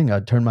opposite thing. I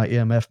turned my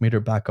EMF meter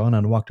back on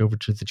and walked over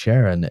to the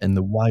chair. And in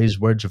the wise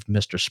words of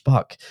Mr.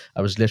 Spock,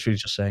 I was literally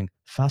just saying,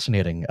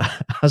 "Fascinating,"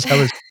 as I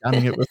was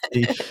scanning it with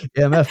the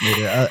EMF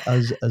meter,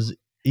 as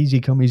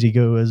easy come, easy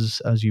go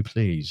as you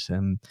please.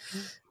 And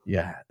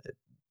yeah,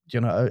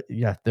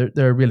 yeah,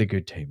 they're a really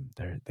good team.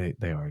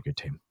 They are a good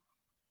team.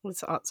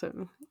 That's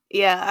awesome.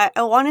 Yeah,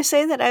 I want to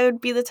say that I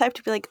would be the type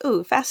to be like,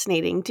 "Ooh,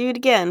 fascinating, do it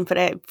again," but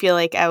I feel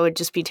like I would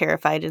just be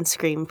terrified and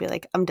scream and be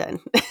like, "I'm done."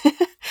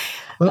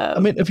 Well, I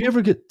um, mean, if you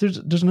ever get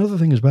there's another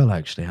thing as well.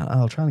 Actually,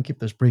 I'll try and keep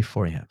this brief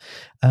for you.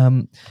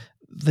 Um,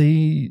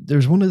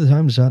 there's one of the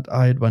times that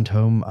I had went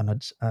home and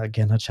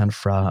I'd sent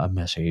Fra a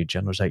message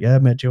and was like, "Yeah,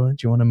 mate, do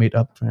you want to meet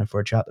up for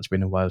a chat? It's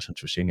been a while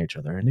since we've seen each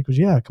other." And he goes,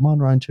 "Yeah, come on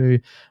round to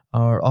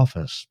our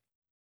office."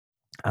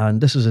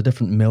 And this is a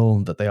different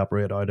mill that they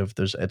operate out of.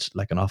 It's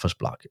like an office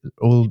block,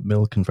 old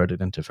mill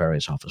converted into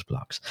various office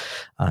blocks,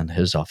 and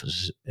his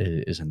office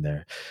is in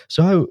there.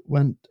 So I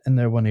went in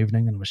there one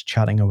evening and was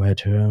chatting away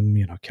to him,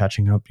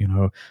 catching up.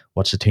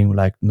 What's the team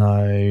like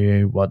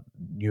now? What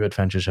new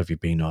adventures have you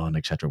been on,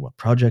 etc. What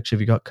projects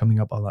have you got coming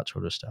up? All that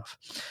sort of stuff.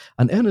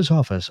 And in his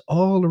office,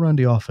 all around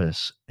the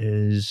office,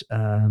 is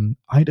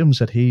items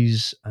that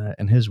he's,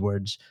 in his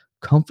words,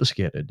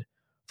 confiscated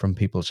from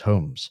people's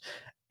homes.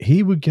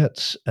 He would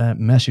get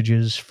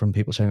messages from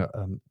people saying,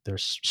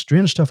 "There's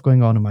strange stuff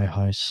going on in my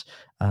house.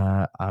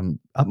 I'm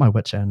at my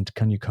wit's end.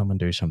 Can you come and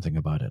do something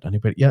about it?" And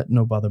he'd be, "Yeah,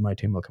 no bother. My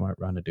team will come out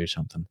round and do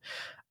something."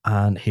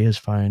 And he has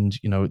found,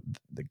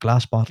 the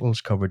glass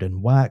bottles covered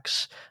in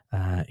wax.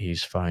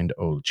 He's found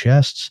old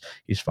chests.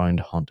 He's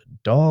found haunted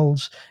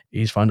dolls.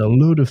 He's found a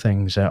load of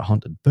things,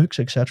 haunted books,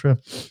 etc.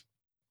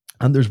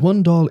 And there's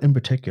one doll in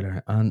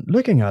particular, and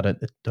looking at it,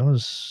 it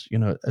does,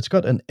 it's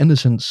got an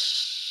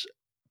innocence,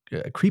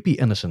 creepy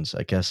innocence,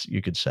 I guess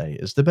you could say,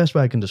 is the best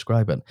way I can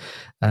describe it.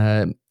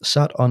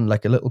 Sat on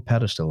like a little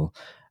pedestal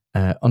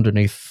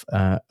underneath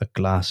a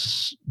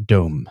glass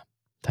dome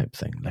type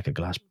thing, like a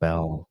glass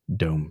bell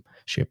dome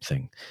shaped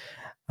thing.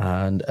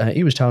 And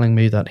he was telling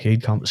me that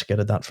he'd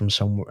confiscated that from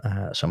some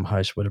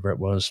house, whatever it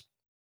was,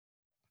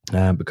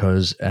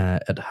 because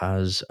it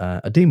has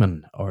a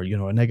demon or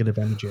a negative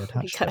energy oh my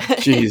attached to it. god.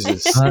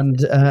 Jesus. And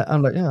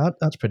I'm like, yeah,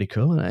 that's pretty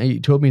cool. And he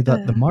told me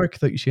that the mark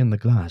that you see in the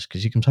glass,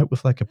 because he comes out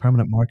with like a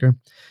permanent marker,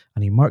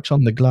 and he marks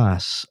on the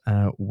glass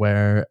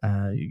where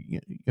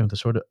the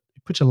sort of he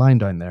puts a line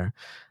down there,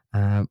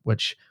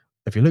 which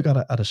if you look at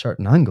it at a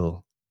certain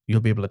angle, you'll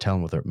be able to tell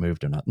whether it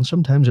moved or not. And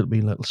sometimes it'll be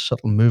little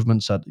subtle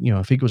movements that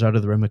if he goes out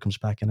of the room and comes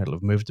back in, it'll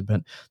have moved a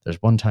bit.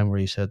 There's one time where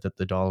he said that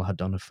the doll had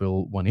done a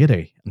full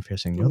 180 and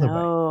facing the other way.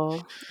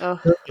 No. Oh,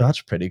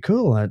 That's pretty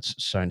cool. That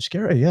sounds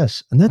scary,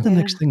 yes. And then the yeah.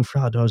 next thing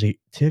Fra does, he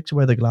takes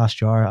away the glass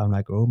jar. I'm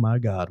like, oh my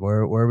God,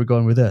 where are we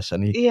going with this?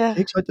 And he Yeah.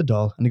 takes out the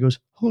doll and he goes,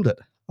 hold it.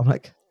 I'm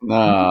like,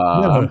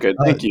 Nah, I'm no, good.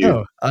 Thank you.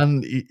 no.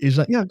 And he's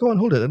like, yeah, go on,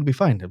 hold it. It'll be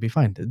fine. It'll be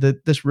fine.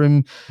 This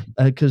room,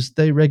 because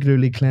they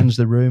regularly cleanse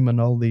the room and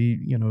all the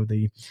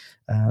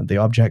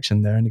objects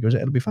in there. And he goes,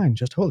 it'll be fine.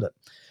 Just hold it.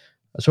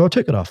 So I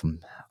took it off him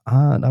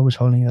and I was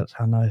holding it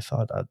and I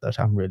thought that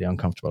I'm really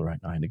uncomfortable right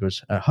now. And he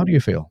goes, how do you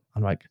feel?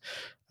 I'm like,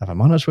 if I'm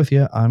honest with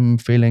you, I'm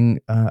feeling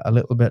a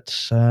little bit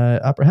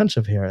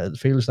apprehensive here. It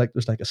feels like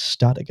there's like a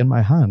static in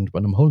my hand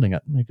when I'm holding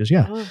it. And he goes,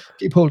 yeah, Oh,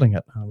 keep holding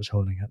it. And I was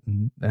holding it.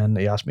 And then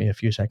he asked me a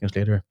few seconds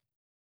later,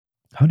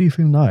 how do you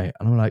feel now? And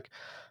I'm like,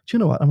 do you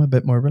know what? I'm a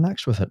bit more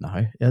relaxed with it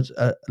now. It's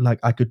like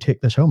I could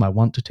take this home. I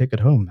want to take it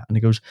home. And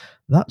he goes,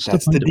 that's the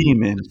That's the point at which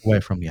demon. it's away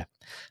from you.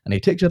 And he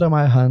takes it out of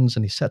my hands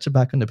and he sets it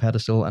back on the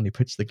pedestal and he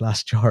puts the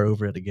glass jar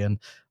over it again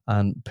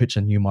and puts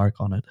a new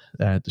mark on it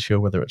to show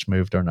whether it's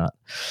moved or not.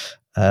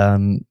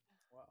 Um,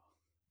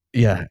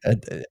 yeah,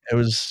 it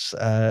was.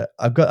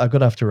 I've got to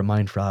have to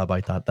remind Fra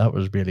about that. That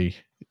was really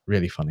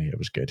really funny. It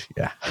was good.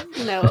 Yeah.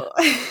 no.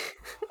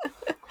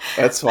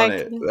 That's I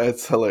funny. can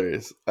That's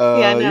hilarious.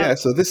 yeah, no. Yeah.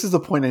 So this is the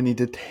point I need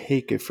to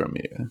take it from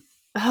you.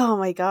 Oh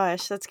my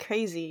gosh, that's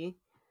crazy.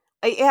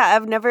 Yeah,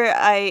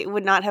 I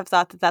would not have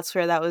thought that that's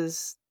where that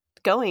was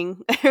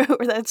going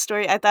or that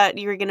story. I thought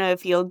you were gonna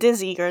feel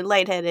dizzy or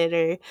lightheaded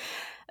or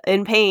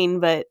in pain,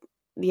 but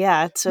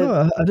yeah, so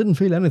No, I didn't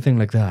feel anything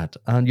like that.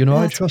 And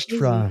I that's trust crazy.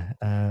 Fra.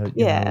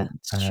 Yeah,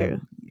 it's true.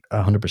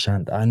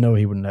 100%. I know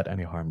he wouldn't let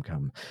any harm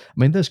come. I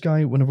mean, this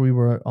guy, whenever we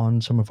were on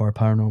some of our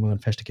paranormal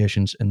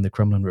investigations in the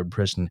Crumlin Road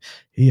prison,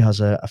 he has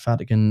a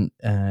Vatican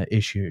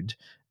issued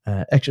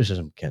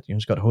exorcism kit.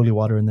 It's got holy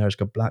water in there. It's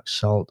got black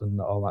salt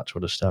and all that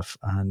sort of stuff.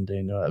 And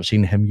I've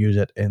seen him use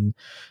it in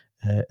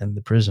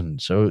the prison.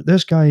 So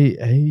this guy,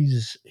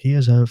 he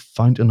is a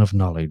fountain of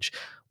knowledge.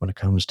 when it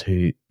comes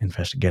to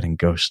investigating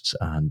ghosts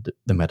and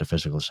the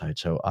metaphysical side.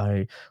 So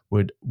I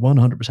would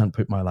 100%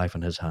 put my life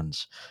in his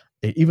hands.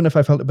 Even if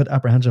I felt a bit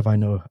apprehensive, I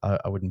know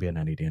I wouldn't be in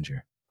any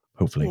danger.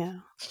 Hopefully. Yeah,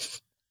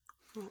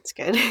 that's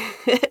good.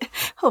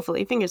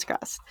 Hopefully, fingers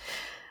crossed.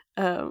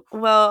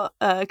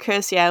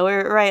 Chris, yeah,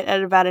 we're right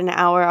at about an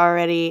hour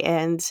already,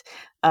 and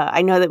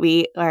I know that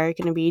we are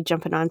going to be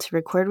jumping on to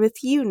record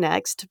with you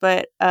next.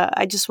 But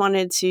I just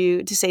wanted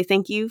to say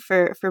thank you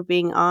for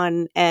being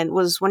on, and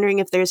was wondering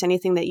if there's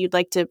anything that you'd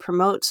like to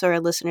promote so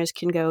our listeners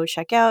can go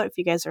check out if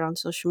you guys are on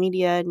social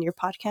media and your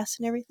podcast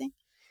and everything.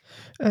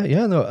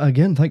 Yeah, no,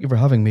 again, thank you for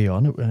having me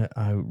on.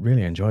 I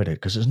really enjoyed it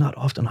because it's not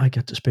often I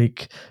get to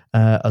speak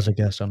as a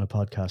guest on a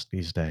podcast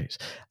these days.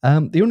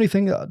 The only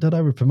thing that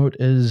I would promote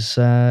is,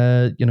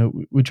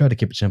 we try to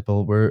keep it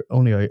simple. We're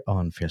only out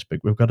on Facebook.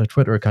 We've got a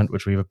Twitter account,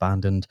 which we've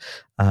abandoned,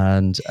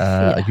 and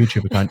a Yeah.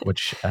 YouTube account,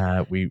 which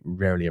we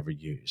rarely ever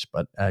use.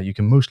 But you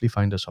can mostly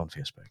find us on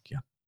Facebook, yeah.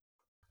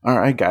 All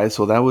right, guys.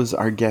 Well, that was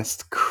our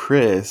guest,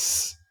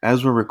 Chris.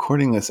 As we're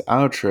recording this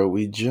outro,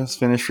 we just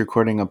finished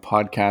recording a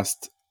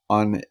podcast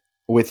on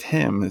with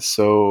him.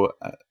 So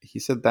he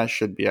said that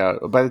should be out.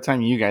 By the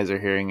time you guys are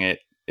hearing it,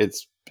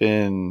 it's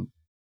been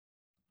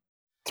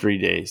 3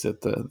 days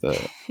that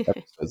the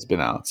episode's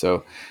been out.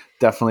 So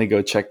definitely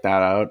go check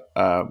that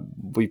out.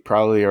 We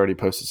probably already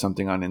posted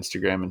something on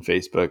Instagram and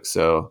Facebook.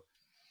 So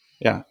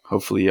yeah,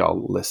 hopefully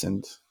y'all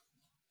listened.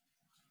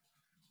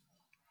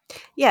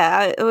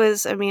 Yeah, it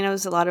was. I mean, it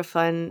was a lot of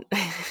fun.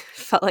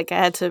 Felt like I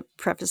had to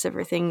preface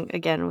everything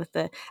again with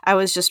the. I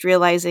was just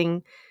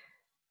realizing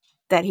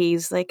that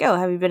he's like, "Oh,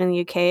 have you been in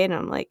the UK?" And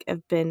I'm like,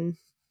 "I've been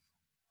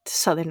to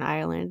Southern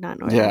Ireland, not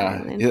Northern Yeah,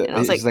 Ireland." And I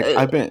was he's like, like,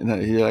 "Ugh." I've been. No,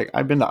 you're like,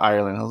 I've been to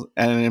Ireland,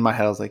 and in my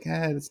head, I was like,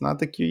 it's not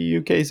the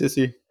UK,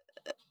 sissy.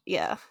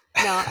 "Yeah,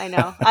 no, I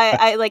know."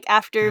 I like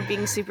after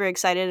being super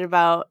excited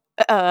about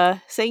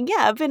saying, "Yeah,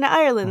 I've been to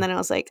Ireland." Then I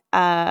was like,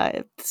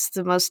 "It's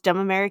the most dumb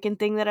American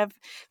thing that I've."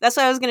 That's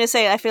what I was gonna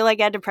say. I feel like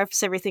I had to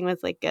preface everything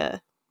with like,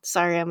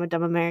 "Sorry, I'm a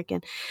dumb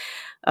American."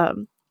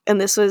 And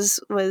this was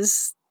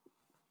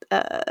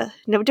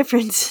no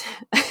difference.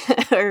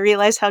 Or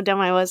realize how dumb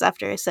I was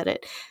after I said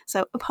it.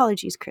 So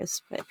apologies,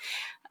 Chris, but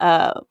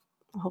uh,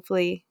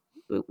 hopefully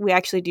we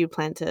actually do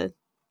plan to.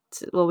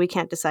 Well, we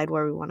can't decide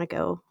where we want to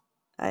go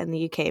in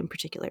the UK in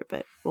particular,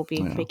 but we'll be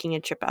Yeah. making a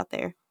trip out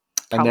there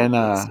And then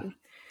probably soon.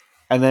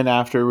 and then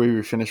after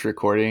we finished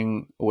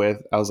recording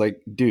with, I was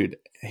like, dude,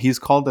 he's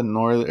called the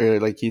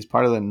like he's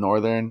part of the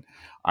Northern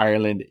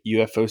Ireland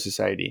UFO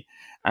Society,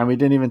 and we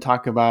didn't even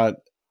talk about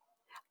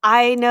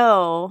I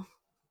know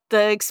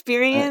the uh,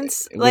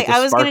 experience. with Like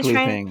the sparkly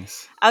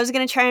things. I was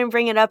gonna try and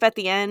bring it up at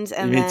the end,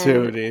 and Me then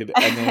too, dude.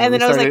 And then when and we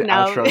then I was like, started no.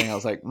 outroing, I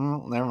was like,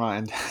 never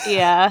mind.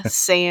 Yeah,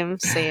 same.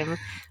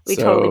 We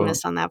totally So,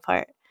 missed on that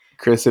part.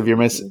 Chris, if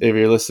Mm. if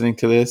you're listening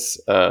to this,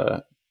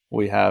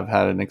 we have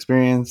had an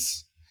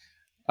experience.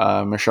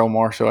 Michelle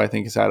more so, I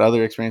think, has had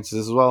other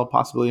experiences as well,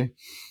 possibly.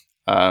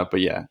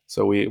 But yeah,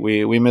 so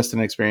we missed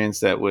an experience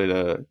that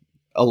would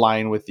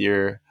align with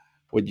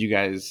what you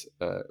guys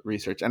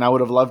research, and I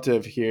would have loved to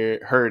have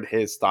heard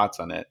his thoughts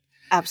on it.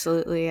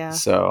 Absolutely, yeah.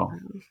 So,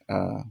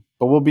 Um,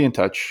 but we'll be in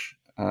touch.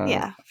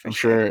 yeah, for I'm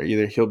sure. sure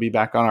either he'll be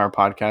back on our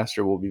podcast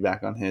or we'll be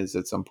back on his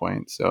at some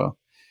point. So,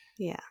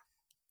 Yeah.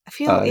 I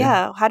feel,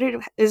 yeah, yeah.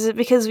 Is it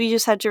because we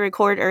just had to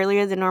record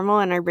earlier than normal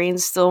and our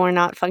brains still were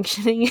not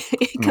functioning?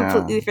 yeah,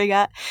 Completely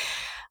forgot.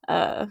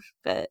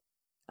 But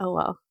oh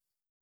well.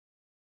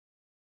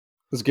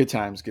 it was good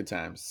times, good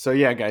times. So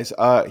yeah, guys,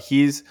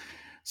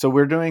 so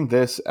we're doing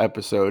this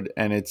episode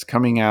and it's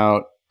coming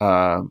out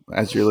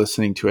as you're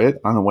listening to it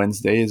on a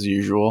Wednesday as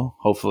usual,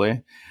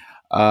 hopefully.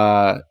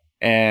 Uh,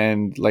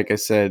 and like I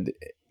said,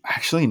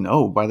 actually,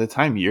 no, by the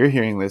time you're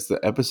hearing this, the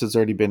episode's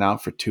already been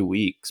out for 2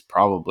 weeks,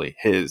 probably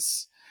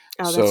his.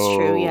 Oh, that's true.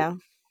 So, Yeah.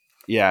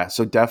 yeah,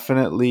 so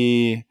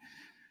definitely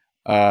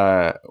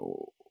uh,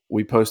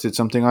 we posted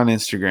something on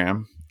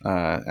Instagram,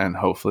 and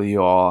hopefully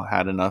you all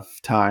had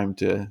enough time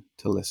to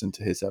listen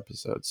to his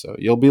episode. So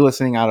you'll be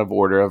listening out of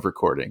order of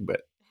recording,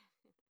 but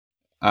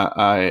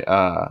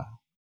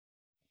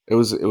it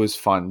was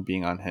fun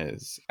being on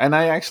his, and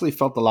I actually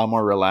felt a lot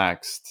more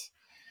relaxed.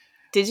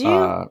 Did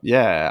you?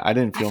 Yeah, I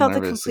didn't I feel felt the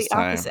nervous this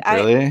complete time. opposite. I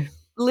Really?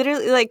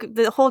 literally like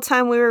the whole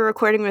time we were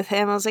recording with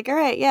him, I was like, "All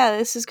right, yeah,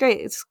 this is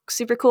great. It's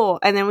super cool."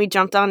 And then we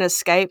jumped on a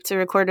Skype to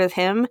record with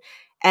him,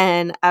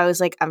 and I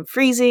was like, "I'm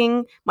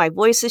freezing. My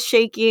voice is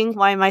shaking.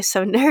 Why am I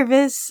so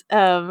nervous?"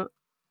 I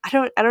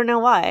don't know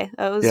why.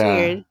 That was Yeah.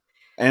 weird.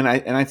 And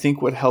I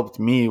think what helped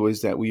me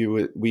was that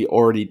we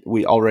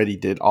already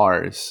did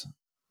ours.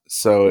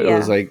 So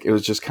Yeah. it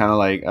was just kind of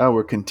like, oh,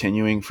 we're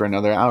continuing for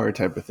another hour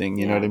type of thing,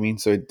 you know what I Yeah. mean?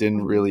 So it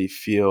didn't Mhm. really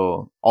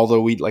feel, although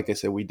we, like I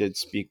said, we did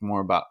speak more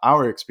about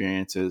our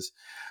experiences.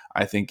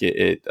 I think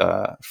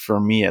for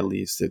me at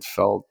least, it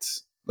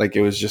felt like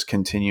it was just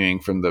continuing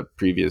from the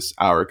previous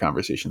hour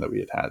conversation that we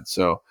had had.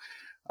 So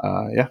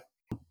yeah,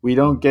 we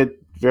don't get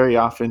very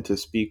often to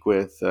speak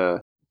with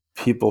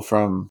people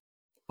from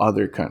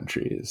other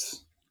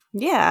countries.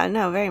 Yeah,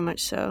 no, very much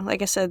so.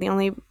 Like I said, the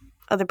only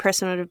other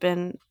person would have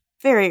been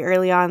very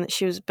early on that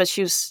she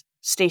was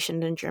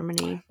stationed in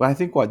Germany. But I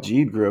think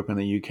Wajid grew up in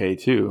the UK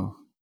too,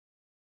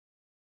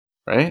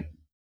 right?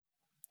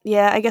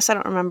 Yeah, I guess I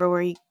don't remember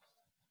where he.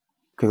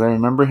 Because I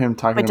remember him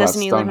talking But about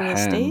doesn't he live in the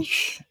States?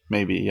 Stonehenge.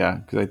 Maybe, yeah.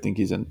 Because I think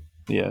he's in,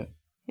 yeah.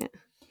 Yeah.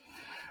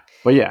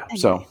 But yeah, Anyway.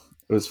 so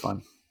it was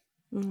fun.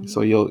 Mm.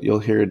 So you'll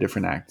hear a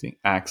different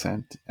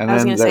accent, and I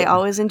was then going to say, I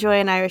always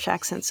enjoy an Irish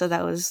accent, so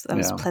that was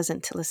Yeah.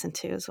 pleasant to listen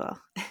to as well.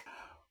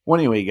 Well,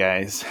 anyway,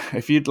 guys,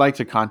 if you'd like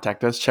to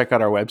contact us, check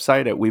out our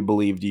website at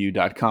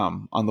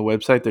webelievedyou.com. On the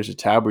website, there's a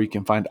tab where you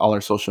can find all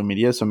our social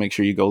media, so make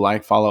sure you go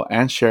like, follow,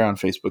 and share on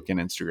Facebook and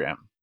Instagram.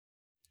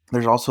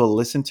 There's also a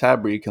listen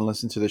tab where you can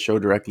listen to the show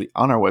directly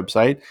on our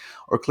website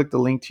or click the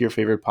link to your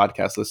favorite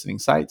podcast listening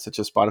sites, such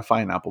as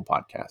Spotify and Apple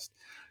Podcast.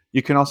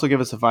 You can also give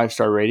us a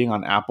 5-star rating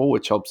on Apple,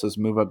 which helps us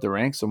move up the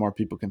ranks so more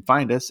people can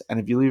find us. And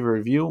if you leave a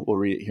review, we'll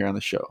read it here on the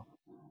show.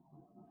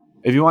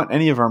 If you want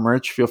any of our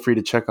merch, feel free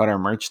to check out our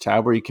merch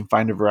tab where you can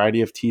find a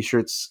variety of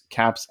t-shirts,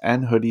 caps,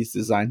 and hoodies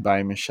designed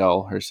by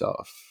Michelle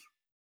herself.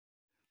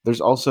 There's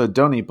also a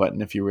donate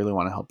button if you really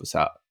want to help us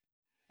out.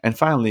 And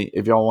finally,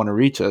 if y'all want to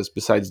reach us,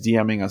 besides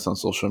DMing us on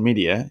social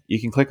media, you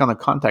can click on the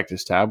Contact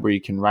Us tab where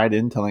you can write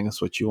in telling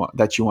us what you want,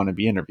 that you want to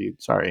be interviewed.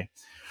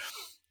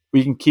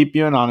 We can keep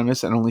you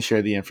anonymous and only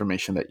share the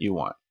information that you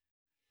want.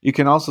 You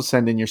can also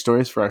send in your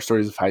stories for our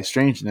Stories of High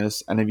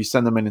Strangeness, and if you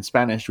send them in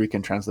Spanish, we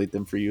can translate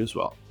them for you as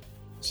well.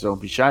 So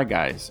don't be shy,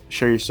 guys.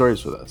 Share your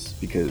stories with us,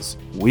 because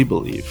we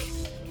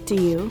believe. Do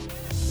you?